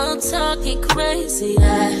 I'm talking crazy. I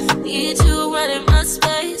need you running my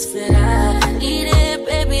space, but I need it,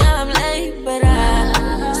 baby. I'm late, but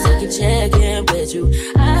I still can check in with you.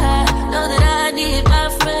 I know that I need my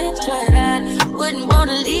friends, but I wouldn't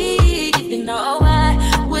wanna leave. You know I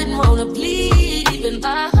wouldn't wanna bleed. Even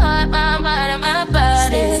my heart, my mind, and my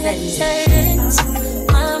body.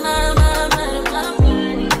 My mind, my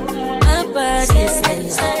body. My body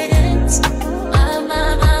says my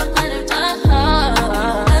mind, my mind, and my heart.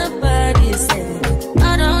 My body says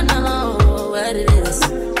I don't know what it is.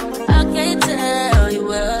 I can't tell you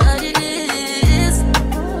what it is,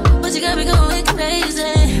 but you got me going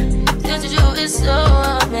crazy. Just you is so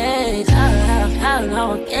amazing. How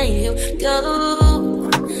long can you go,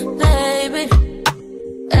 baby?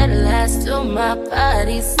 At last, till my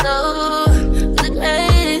body's so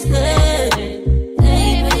crazy.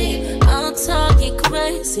 Baby, I'm talking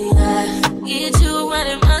crazy. I need you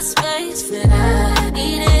running my space, but I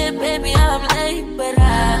need it, baby. I'm late, but I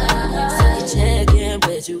still check in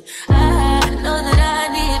with you. I know that I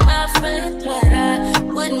need my friends, but I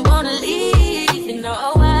wouldn't wanna leave. You know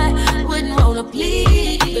I wouldn't wanna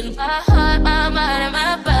bleed. Even my heart, my mind, and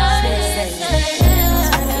my body.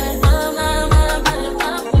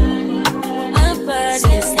 My body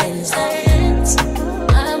says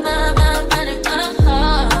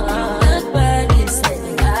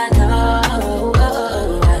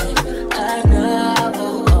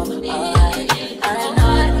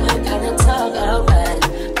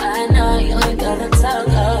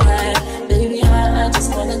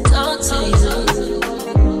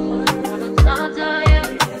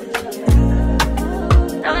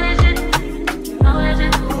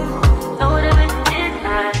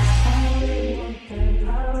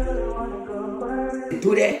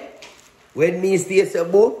Today, when me stay so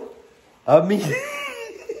book, me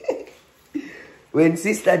when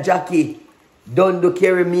Sister Jackie done do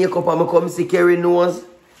Kerri makeup and I come see Kerri nose,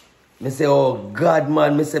 me say, oh God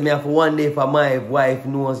man, me say me have one day for my wife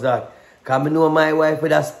knows that. Cause me know my wife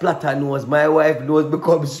with a splatter nose, my wife nose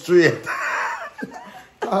become straight.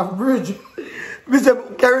 A bridge. Me say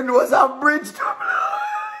Kerri nose a bridge.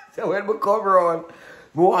 So when we come around,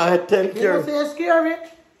 me want to tell Kerri. You say it's scary?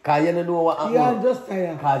 Cause you don't know what happened. Yeah, just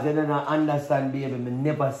tired. Cause you don't understand, baby. Me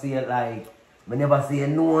never see it like, me never see a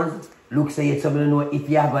nose. Look, say it, so me don't know if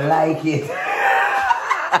you ever like it.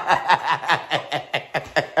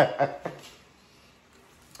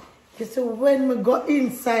 You see, when we go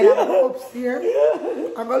inside and go upstairs,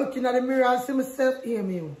 I'm looking at the mirror and see myself, hear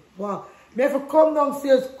me. Wow. Me have to come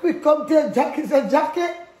downstairs quick, come tell Jackie, say, Jackie,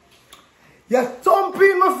 you're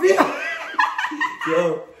thumping my feet.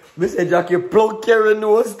 Yo, me say, Jackie, plug Kerri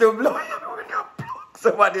nose to blow.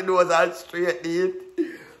 Somebody knows I'm straight, dude.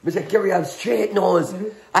 Me say, Kerri, I'm straight nose.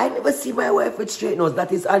 I never see my wife with straight nose.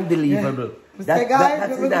 That is unbelievable. Yeah.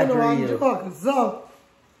 That is not real. So,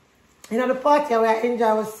 you know, the party where I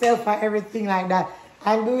enjoy myself and everything like that.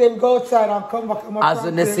 And doing go outside and come back. As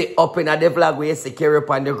when you say up in the vlog where you see Kerri up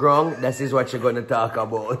on the ground, this is what you're going to talk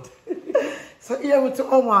about. So here with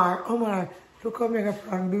Omar. Omar, look how me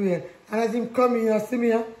Frank doing. And as him coming, you see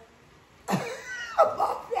me, I'm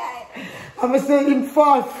going to say him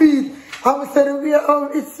 4 feet. I'm going to say the way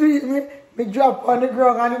it's sweet. Me drop on the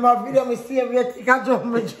ground and in my video, me see him, take a jump,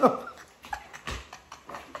 me jump.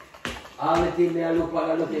 All the things I look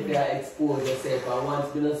if you expose yourself, and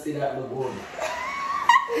once you don't see that, no good.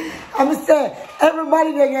 I'm say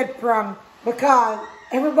everybody they get pranked because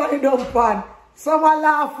everybody don't fun. Someone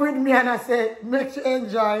laugh with me and I say, make sure you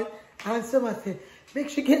enjoy. And someone say, make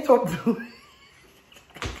sure you get up to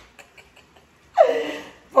it.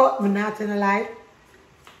 But I'm not gonna lie.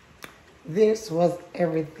 This was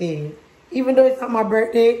everything. Even though it's not my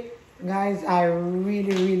birthday, guys, I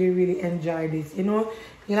really enjoyed this. You know,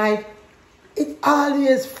 like, it's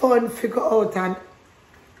always fun to figure out and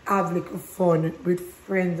have like fun with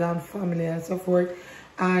friends and family and so forth.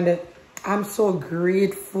 And I'm so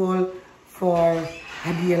grateful for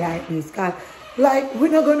a day like this. Cause like we're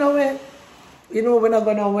not gonna wait. You know, we're not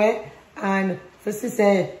gonna wait. And for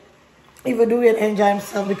say, even do it enjoy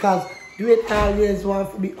himself because do it always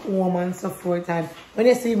want to be home and so forth. And when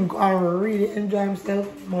you see him go and really enjoy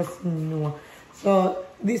himself, you must know. So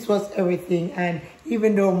this was everything. And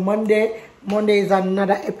even though Monday is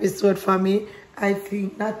another episode for me, I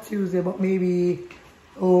think not Tuesday, but maybe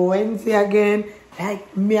Wednesday again.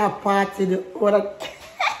 Like me a party the other.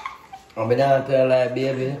 I'm gonna tell like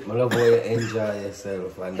baby, I love how you enjoy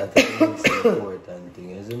yourself, and that's the most important thing,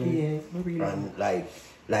 isn't it? Yes, really. And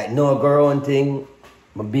like no girl thing,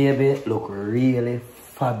 my baby look really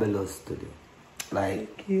fabulous today. Like,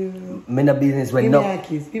 thank you. Me no business when give no. Me a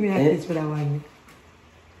kiss. Give me a kiss for that one.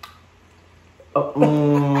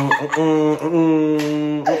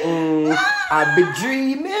 I've been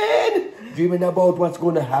dreaming about what's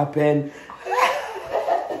gonna happen.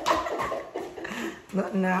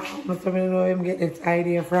 Not now. I'm not know where I'm getting this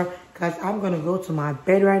idea from. Because I'm gonna go to my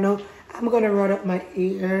bed right now. I'm gonna run up my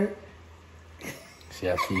ear. She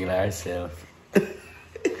feel herself.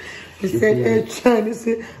 She said, hey, trying to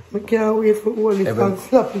say, I can't wait for all this and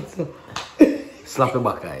slap it so. Slap it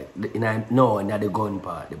back, right? No, not the gun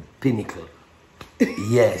part, the pinnacle.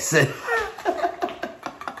 Yes. Up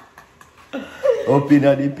in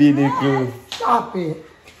the pinnacle. Stop it.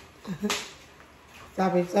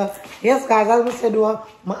 Stop it. So, yes, guys, as I said,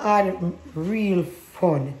 my heart real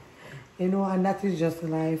fun. You know, and that is just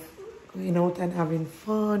life. Going out and having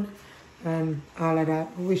fun and all of that.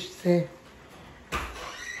 I wish to say.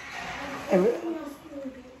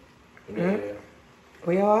 Where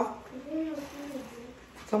you are?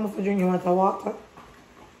 Someone for drinking water, water.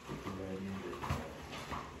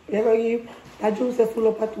 You ever give that juice is full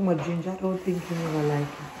of too much ginger? I don't think you ever like it.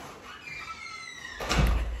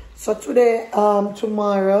 So today,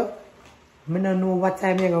 tomorrow, I don't know what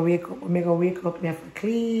time I'm gonna wake up. I'm gonna wake up, I have to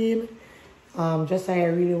clean. Just like I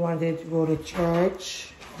really wanted to go to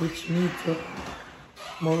church, which me too.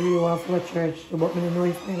 I really want to go to church, but I don't know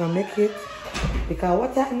if I'm gonna make it. Because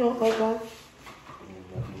what time now, Omar?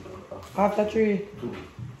 After 3?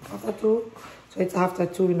 After 2? So it's after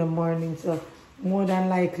 2 in the morning. So more than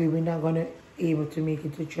likely we're not gonna able to make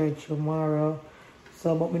it to church tomorrow.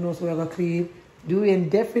 So but we know so we're gonna clean. Do we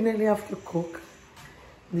definitely have to cook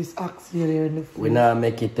this auxiliary in the food? We not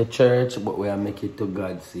make it to church, but we are make it to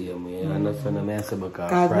God same way. You understand what I say?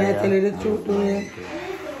 Because may I tell you the truth, do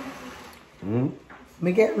you?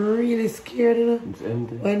 Me get really scared, you know. It's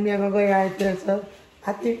empty. When me gonna go here, I tell you,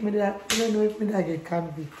 I think I don't know if I get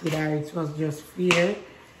convicted or it was just fear.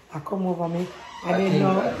 I come over me. I didn't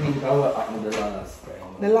know. I think I what happened the last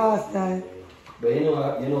time. The last time. But you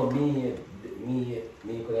know, me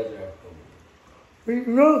could have drive.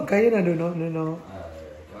 No, because you don't do nothing, no.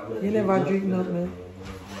 You never drink nothing.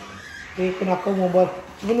 You could have come home, but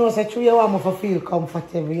you know, say you want me to feel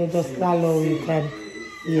comfortable. You just allow it and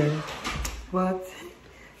yeah. But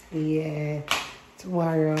yeah,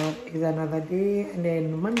 tomorrow is another day, and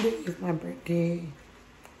then Monday is my birthday.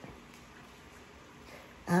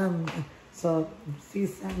 So see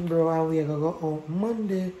Sandro and we're gonna go out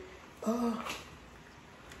Monday. Oh,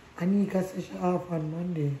 Anika says she's off on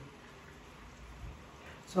Monday.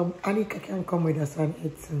 So Anika can come with us on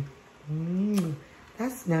Edson.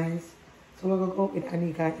 That's nice. So we're gonna go with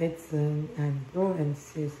Anika, Edson, and Bro and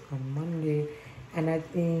Sis on Monday. And I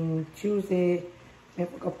think Tuesday I'm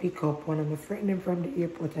gonna pick up one of my friends from the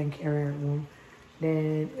airport and carry her home.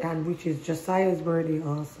 Then which is Josiah's birthday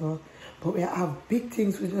also. But we have big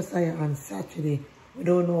things with Josiah on Saturday. We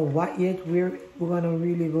don't know what yet, where we're gonna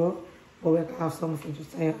really go. But we're gonna have something for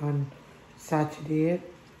Josiah on Saturday.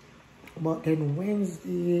 But then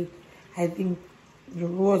Wednesday, I think the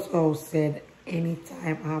Rose House said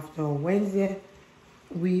anytime after Wednesday,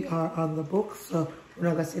 we are on the books. So we're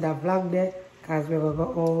not gonna see that vlog there because we're gonna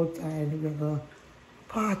go out and we're gonna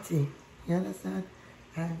party. You understand?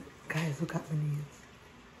 And guys, look at my nails.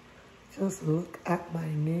 Just look at my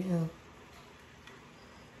nails.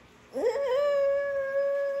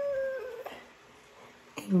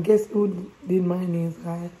 And guess who did my nails,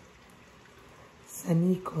 guys?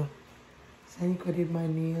 Saniko. Saniko did my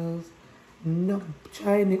nails. No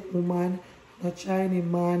Chinese woman, no Chinese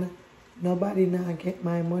man. Nobody now get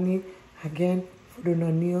my money again for doing no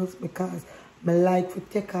nails because I like to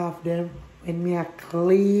take off them when I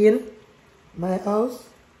clean my house.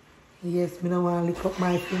 Yes, I don't want to lick up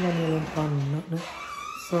my fingernail and nothing.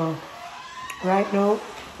 So right now,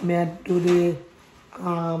 I do the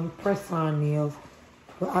press-on nails.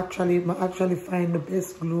 I actually find the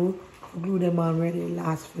best glue. Glue them on where they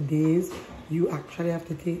last for days. You actually have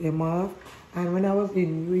to take them off. And when I was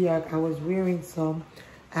in New York, I was wearing some.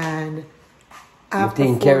 And I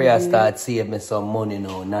think Kerri has started saving me some money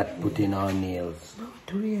now, not putting on nails. No,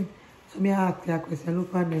 doing. So me ask you a question.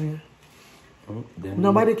 Look on them.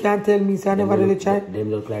 Nobody can tell me, so I never really tried.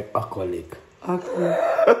 Them look like acrylic.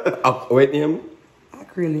 Acrylic. Wait, name?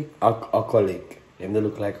 Acrylic. Acrylic. Them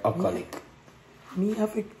look like acrylic. Yeah. Me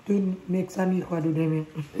have to make Sanika do them.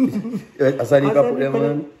 Sanika put them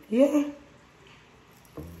on? Yeah.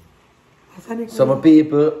 Some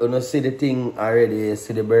people, you know, see the thing already,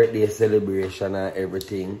 see the birthday celebration and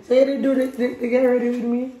everything. So they do they get ready with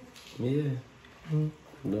me? Yeah. Don't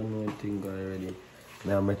know anything already.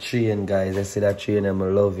 Now I'm a train, guys. I see that train and I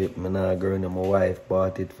love it. I'm not growing and my wife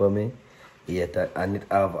bought it for me. Yet and it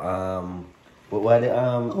have what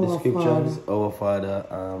the descriptions? Our Father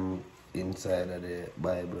inside of the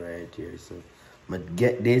Bible right here. So but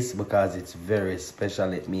get this because it's very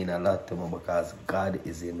special. It means a lot to me because God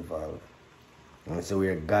is involved. And so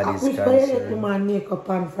where God is concerned. Which one you man makeup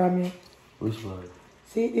on from you? Which one?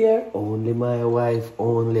 See there? Only my wife,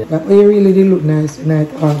 only. That way you really did look nice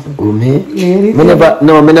tonight also. Who, me? Yeah, me never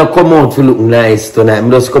come out to look nice tonight. I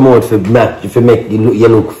just come out for make you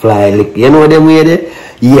look fly. Like, you know them way there?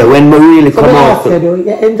 Yeah, when me really so come out. So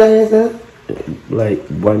you enjoy yourself? Like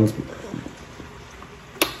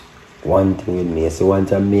one thing with me. So one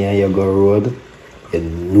time me and you go road, you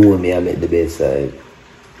know me I make the best side.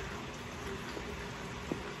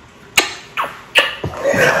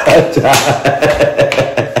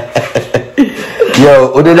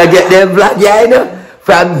 Yo, who did I get them vlog? Yeah, you know?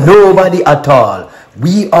 From nobody at all.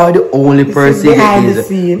 We are the only person behind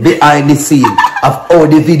the scene of all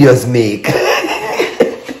the videos make.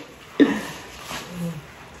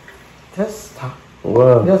 Just stop.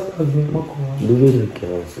 Wow. Just hug me, Moko. Do you look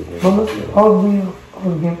at Mama, hug me,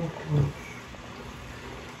 Moko.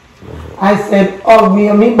 I said, hug me,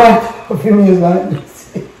 I mean, but for me is like this.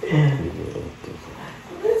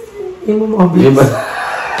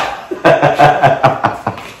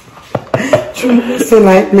 So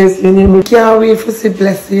like blessing, you can't wait for the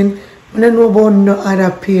blessing. I don't know about no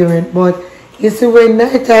other parent, but you see when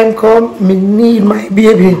night time come, me need my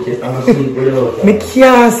baby. Me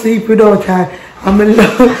can't sleep without her. Even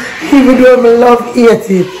though I love eat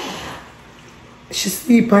it. She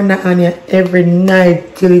sleep on the Anya every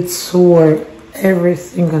night till it's sore. Every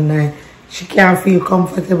single night. She can't feel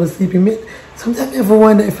comfortable sleeping. Sometimes I ever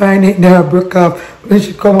wonder if I need her broke up when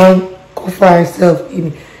she come and cover herself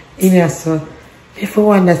in her son. If I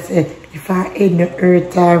wonder say if I ain't the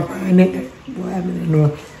earth time, I need boy, I don't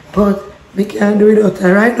know. But We can't do it without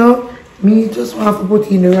her. Right now, me just want to put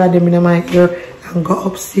in the rod in my ear and go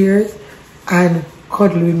upstairs and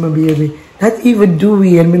cuddle with my baby. Not even do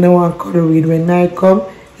it, and me no want to cuddle with when night come,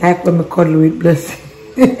 like when I cuddle with Blessing.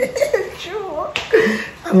 Sure.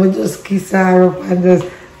 I'm going to just kiss her up and just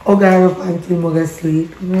hug her up until I go sleep.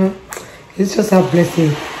 You know? It's just a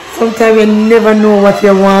blessing. Sometimes you never know what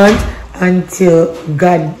you want until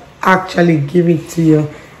God actually give it to you.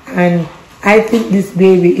 And I think this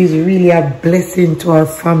baby is really a blessing to our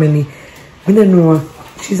family. We don't know.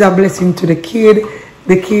 She's a blessing to the kids.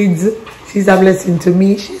 She's a blessing to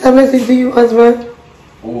me. She's a blessing to you as well.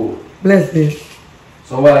 Oh. Blessing.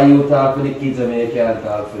 So why you talk for the kids and you can't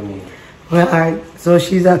talk for me? Well, alright. So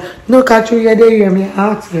she's a... No, Katru, you're there. You may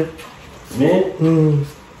ask her. Me?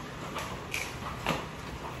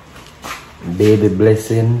 Baby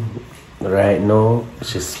Blessing, right now,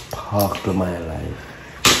 she sparked to my life.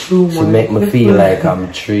 She make me feel like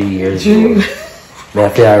I'm 3 years old. Me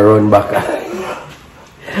feel I run back.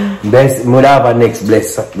 Bless, me have a next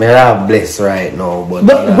bless. Me have bless right now, but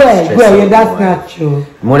well, that's not true.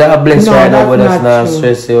 Me have bless right now, but that's not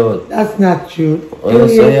stress you out. That's not true. Oh,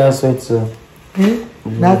 so you sweat, sir.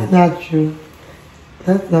 That's not true.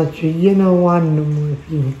 That's not true. You don't want no more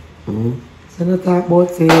people. So don't talk about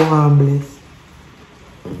say you want bless.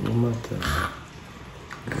 No matter.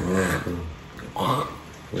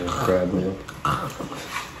 You grab me up.